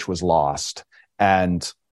that which was lost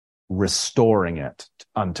and restoring it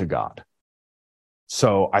unto God.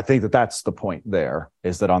 So I think that that's the point there,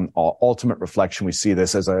 is that on ultimate reflection, we see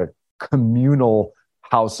this as a communal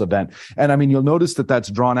house event. And I mean, you'll notice that that's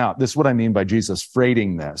drawn out. This is what I mean by Jesus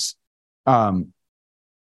freighting this.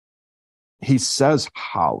 He says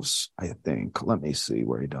house, I think. Let me see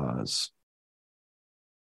where he does.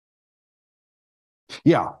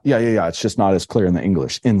 Yeah. It's just not as clear in the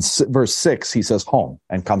English. In verse 6, he says home,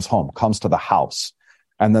 comes to the house.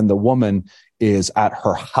 And then the woman is at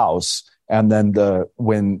her house. And then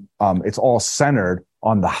when it's all centered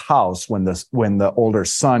on the house, when the older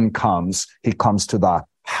son comes, he comes to the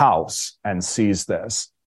house and sees this.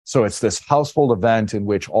 So it's this household event in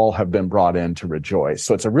which all have been brought in to rejoice.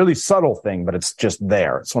 So it's a really subtle thing, but it's just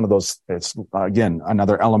there. It's one of those, it's again,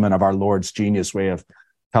 another element of our Lord's genius way of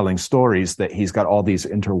telling stories, that he's got all these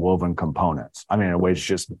interwoven components. I mean, in a way, it's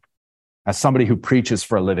just, as somebody who preaches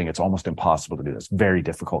for a living, it's almost impossible to do this. Very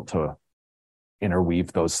difficult to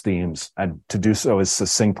interweave those themes, and to do so as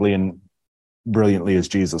succinctly and brilliantly as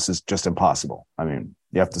Jesus is just impossible. I mean,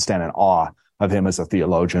 you have to stand in awe of him as a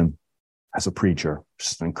theologian, as a preacher.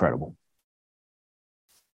 Just incredible.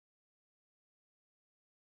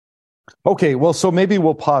 Okay, well, so maybe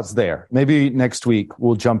we'll pause there. Maybe next week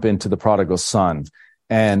we'll jump into the prodigal son.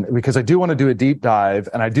 And because I do want to do a deep dive,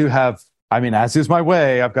 and I do have, I mean, as is my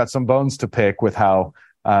way, I've got some bones to pick with how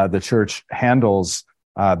the church handles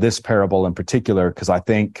this parable in particular, because I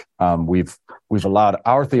think we've allowed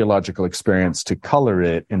our theological experience to color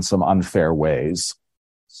it in some unfair ways.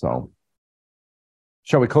 So,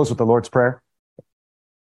 shall we close with the Lord's Prayer?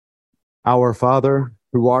 Our Father,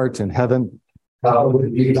 who art in heaven,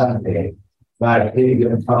 hallowed be thy name. Thy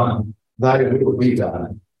kingdom come, thy will be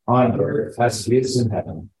done, on earth as it is in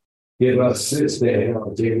heaven. Give us this day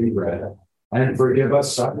our daily bread, and forgive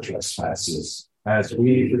us our trespasses, as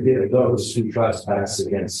we forgive those who trespass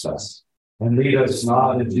against us. And lead us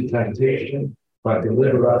not into temptation, but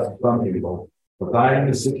deliver us from evil. For thine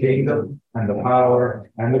is the kingdom, and the power,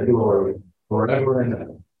 and the glory, forever and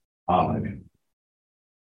ever. Amen.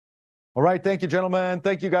 All right. Thank you, gentlemen.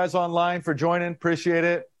 Thank you guys online for joining. Appreciate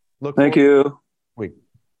it. Thank you. Wait.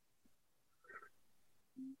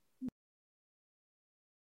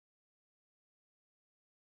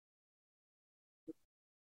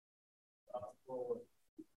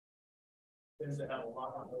 Tends to have a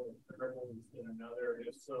lot more parables than another.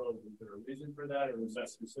 If so, is there a reason for that, or was that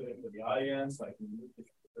specific to the audience? Like,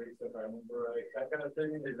 if I remember right, that kind of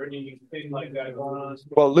thing. Is there anything like that going on?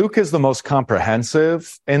 Well, Luke is the most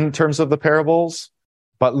comprehensive in terms of the parables,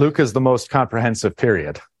 but Luke is the most comprehensive,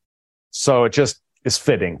 period. So it just is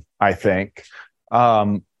fitting, I think.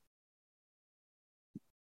 I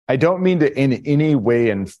don't mean to in any way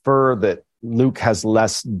infer that Luke has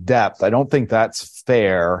less depth. I don't think that's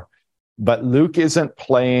fair, but Luke isn't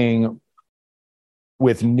playing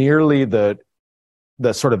with nearly the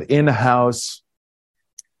sort of in-house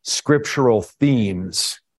scriptural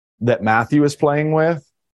themes that Matthew is playing with.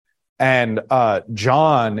 And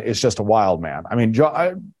John is just a wild man. I mean,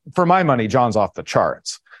 for my money, John's off the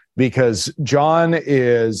charts, because John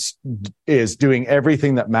is doing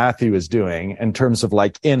everything that Matthew is doing in terms of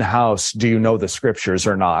like in-house, do you know the scriptures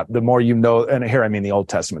or not? The more you know, and here I mean the Old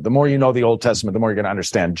Testament, the more you know the Old Testament, the more you're going to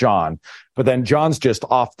understand John. But then John's just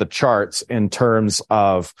off the charts in terms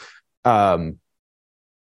of, I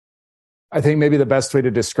think maybe the best way to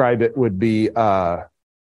describe it would be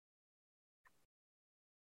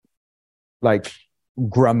like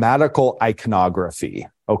grammatical iconography.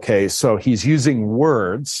 Okay, so he's using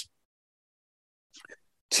words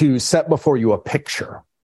to set before you a picture.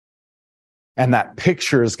 And that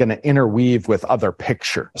picture is going to interweave with other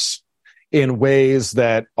pictures in ways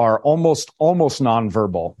that are almost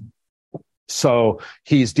nonverbal. So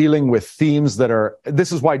he's dealing with themes that are,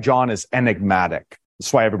 this is why John is enigmatic.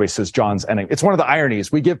 That's why everybody says John's enigmatic. It's one of the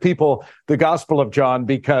ironies. We give people the Gospel of John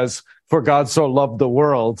because for God so loved the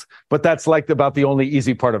world, but that's like about the only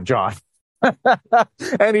easy part of John.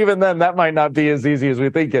 And even then, that might not be as easy as we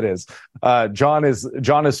think it is. John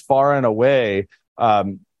is far and away,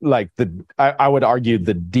 like I would argue,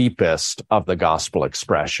 the deepest of the gospel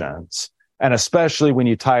expressions. And especially when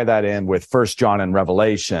you tie that in with 1 John and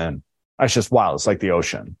Revelation, it's just wow. It's like the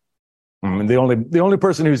ocean. The only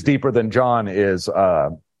person who's deeper than John is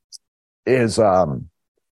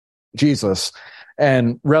Jesus.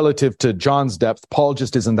 And relative to John's depth, Paul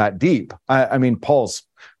just isn't that deep. I mean, Paul's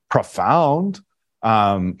profound.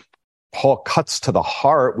 Paul cuts to the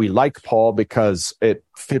heart. We like Paul because it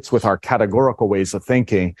fits with our categorical ways of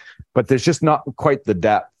thinking, but there's just not quite the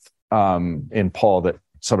depth in Paul that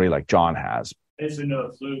somebody like John has. As you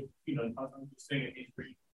know, Luke, I'm just saying he's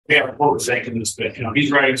pretty. Yeah, what we're saying in this bit,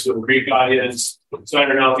 he's writing to a Greek audience, so I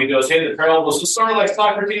don't know if he goes, hey, the parables is sort of like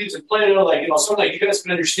Socrates and Plato, like, sort of like you guys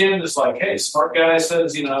can understand this, like, hey, smart guy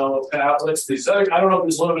says, outlets, these other, I don't know if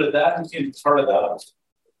there's a little bit of that in part of that.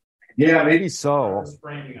 Yeah, maybe so.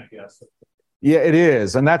 Framing, I guess. Yeah, it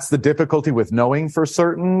is. And that's the difficulty with knowing for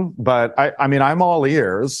certain. But I mean, I'm all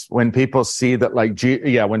ears when people see that, like,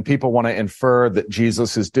 when people want to infer that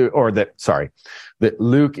Jesus is that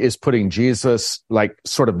Luke is putting Jesus like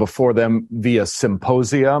sort of before them via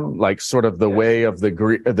symposium, like sort of the way of the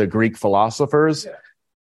Greek philosophers. Yeah.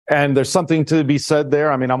 And there's something to be said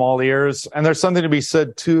there. I mean, I'm all ears. And there's something to be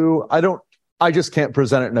said too. I just can't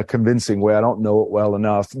present it in a convincing way. I don't know it well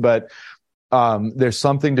enough, but there's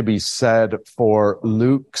something to be said for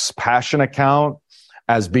Luke's passion account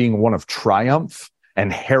as being one of triumph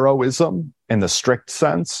and heroism in the strict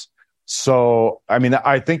sense. So, I mean,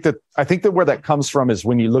 I think that where that comes from is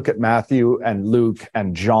when you look at Matthew and Luke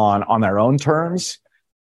and John on their own terms,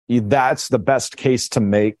 that's the best case to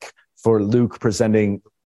make for Luke presenting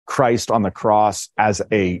Christ on the cross as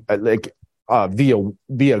via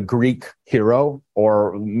Greek hero,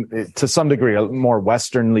 or to some degree a more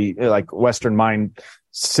Western mind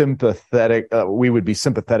sympathetic. We would be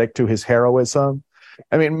sympathetic to his heroism.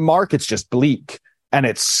 I mean, Mark, it's just bleak and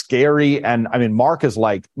it's scary. And I mean, Mark is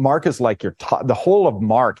like the whole of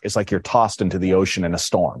Mark is like you're tossed into the ocean in a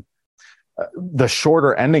storm. The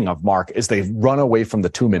shorter ending of Mark is they run away from the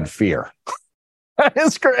tomb in fear.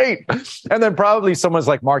 It's great. And then probably someone's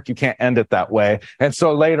like, Mark, you can't end it that way. And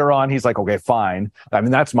so later on, he's like, okay, fine. I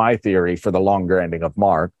mean, that's my theory for the longer ending of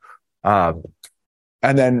Mark. And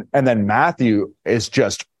then Matthew is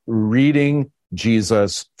just reading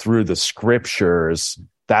Jesus through the scriptures.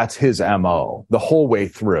 That's his MO the whole way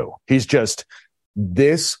through. He's just,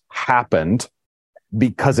 this happened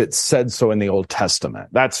because it said so in the Old Testament.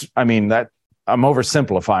 I'm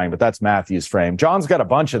oversimplifying, but that's Matthew's frame. John's got a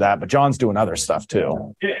bunch of that, but John's doing other stuff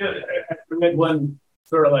too. Yeah, I read one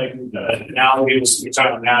sort of like analogy was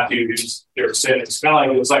talking about Matthew. They were saying it's kind of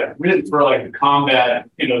like it was like written for like the combat,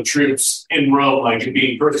 troops in Rome, like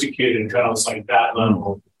being persecuted, and kind of like that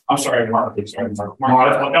level. I'm sorry, Mark.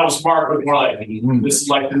 Mark. That was Mark, but more like this is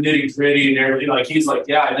like the nitty gritty and everything. Like he's like,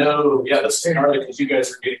 yeah, I know, yeah, this is gnarly because you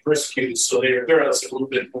guys are getting persecuted, so they're a little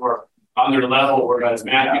bit more on their level, whereas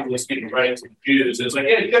Matthew was getting right to the Jews. It's like,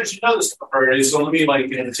 yeah, you guys should know this stuff already, so let me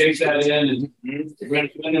take that in and run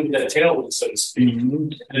into that tailwind, so to speak.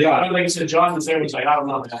 And like I said, John was there, was like, I don't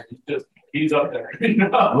know, man. He's up there.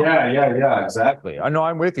 Yeah, exactly. I know,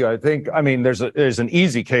 I'm with you. I mean, there's an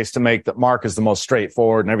easy case to make that Mark is the most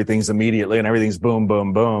straightforward and everything's immediately and everything's boom,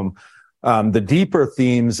 boom, boom. The deeper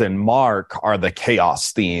themes in Mark are the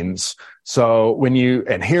chaos themes. So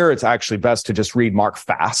and here it's actually best to just read Mark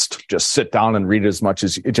fast. Just sit down and read it as much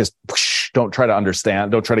as don't try to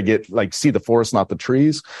understand. Don't try to see the forest, not the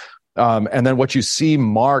trees. And then what you see,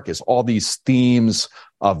 Mark, is all these themes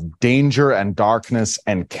of danger and darkness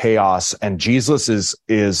and chaos. And Jesus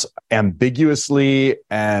is ambiguously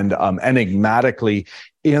and enigmatically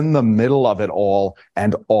in the middle of it all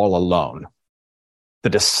and all alone. The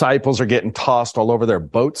disciples are getting tossed all over. Their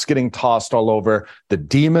boat's getting tossed all over. The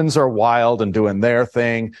demons are wild and doing their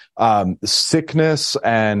thing. The sickness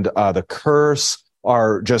and the curse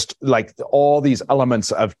are just like all these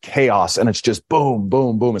elements of chaos. And it's just boom,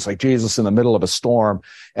 boom, boom. It's like Jesus in the middle of a storm.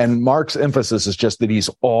 And Mark's emphasis is just that he's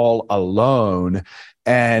all alone.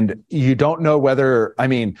 And you don't know I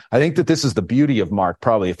think that this is the beauty of Mark,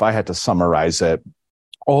 probably, if I had to summarize it.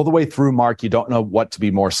 All the way through Mark, you don't know what to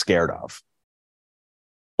be more scared of.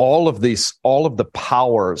 All of the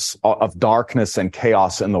powers of darkness and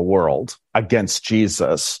chaos in the world against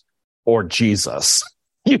Jesus or Jesus.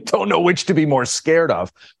 You don't know which to be more scared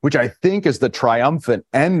of, which I think is the triumphant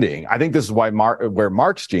ending. I think this is where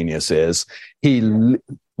Mark's genius is. When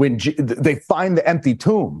they find the empty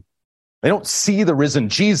tomb, they don't see the risen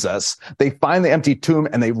Jesus. They find the empty tomb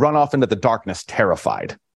and they run off into the darkness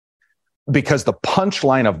terrified. Because the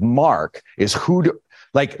punchline of Mark is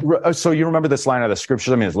so you remember this line of the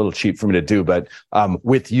scriptures? I mean, it's a little cheap for me to do, but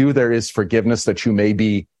with you there is forgiveness that you may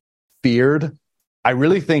be feared. I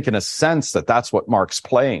really think in a sense that's what Mark's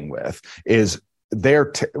playing with is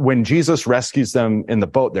when Jesus rescues them in the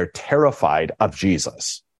boat, they're terrified of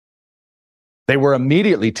Jesus. They were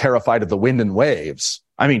immediately terrified of the wind and waves.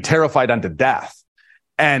 I mean, terrified unto death.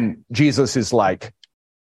 And Jesus is like,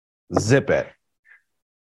 zip it.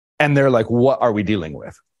 And they're like, what are we dealing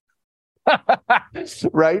with?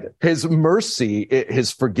 Right? His mercy,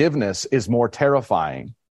 his forgiveness is more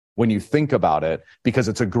terrifying when you think about it, because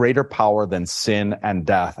it's a greater power than sin and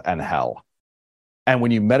death and hell. And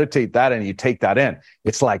when you meditate that and you take that in,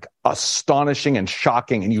 it's like astonishing and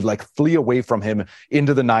shocking. And you flee away from him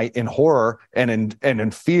into the night in horror and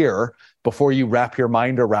in fear before you wrap your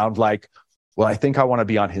mind around well, I think I want to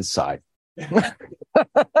be on his side.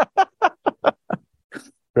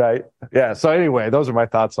 Right. Yeah. So anyway, those are my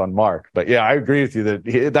thoughts on Mark. But yeah, I agree with you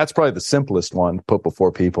that that's probably the simplest one to put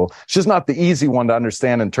before people. It's just not the easy one to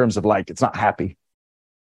understand in terms of it's not happy.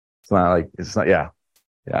 It's not,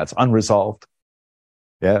 it's unresolved.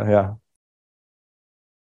 Yeah.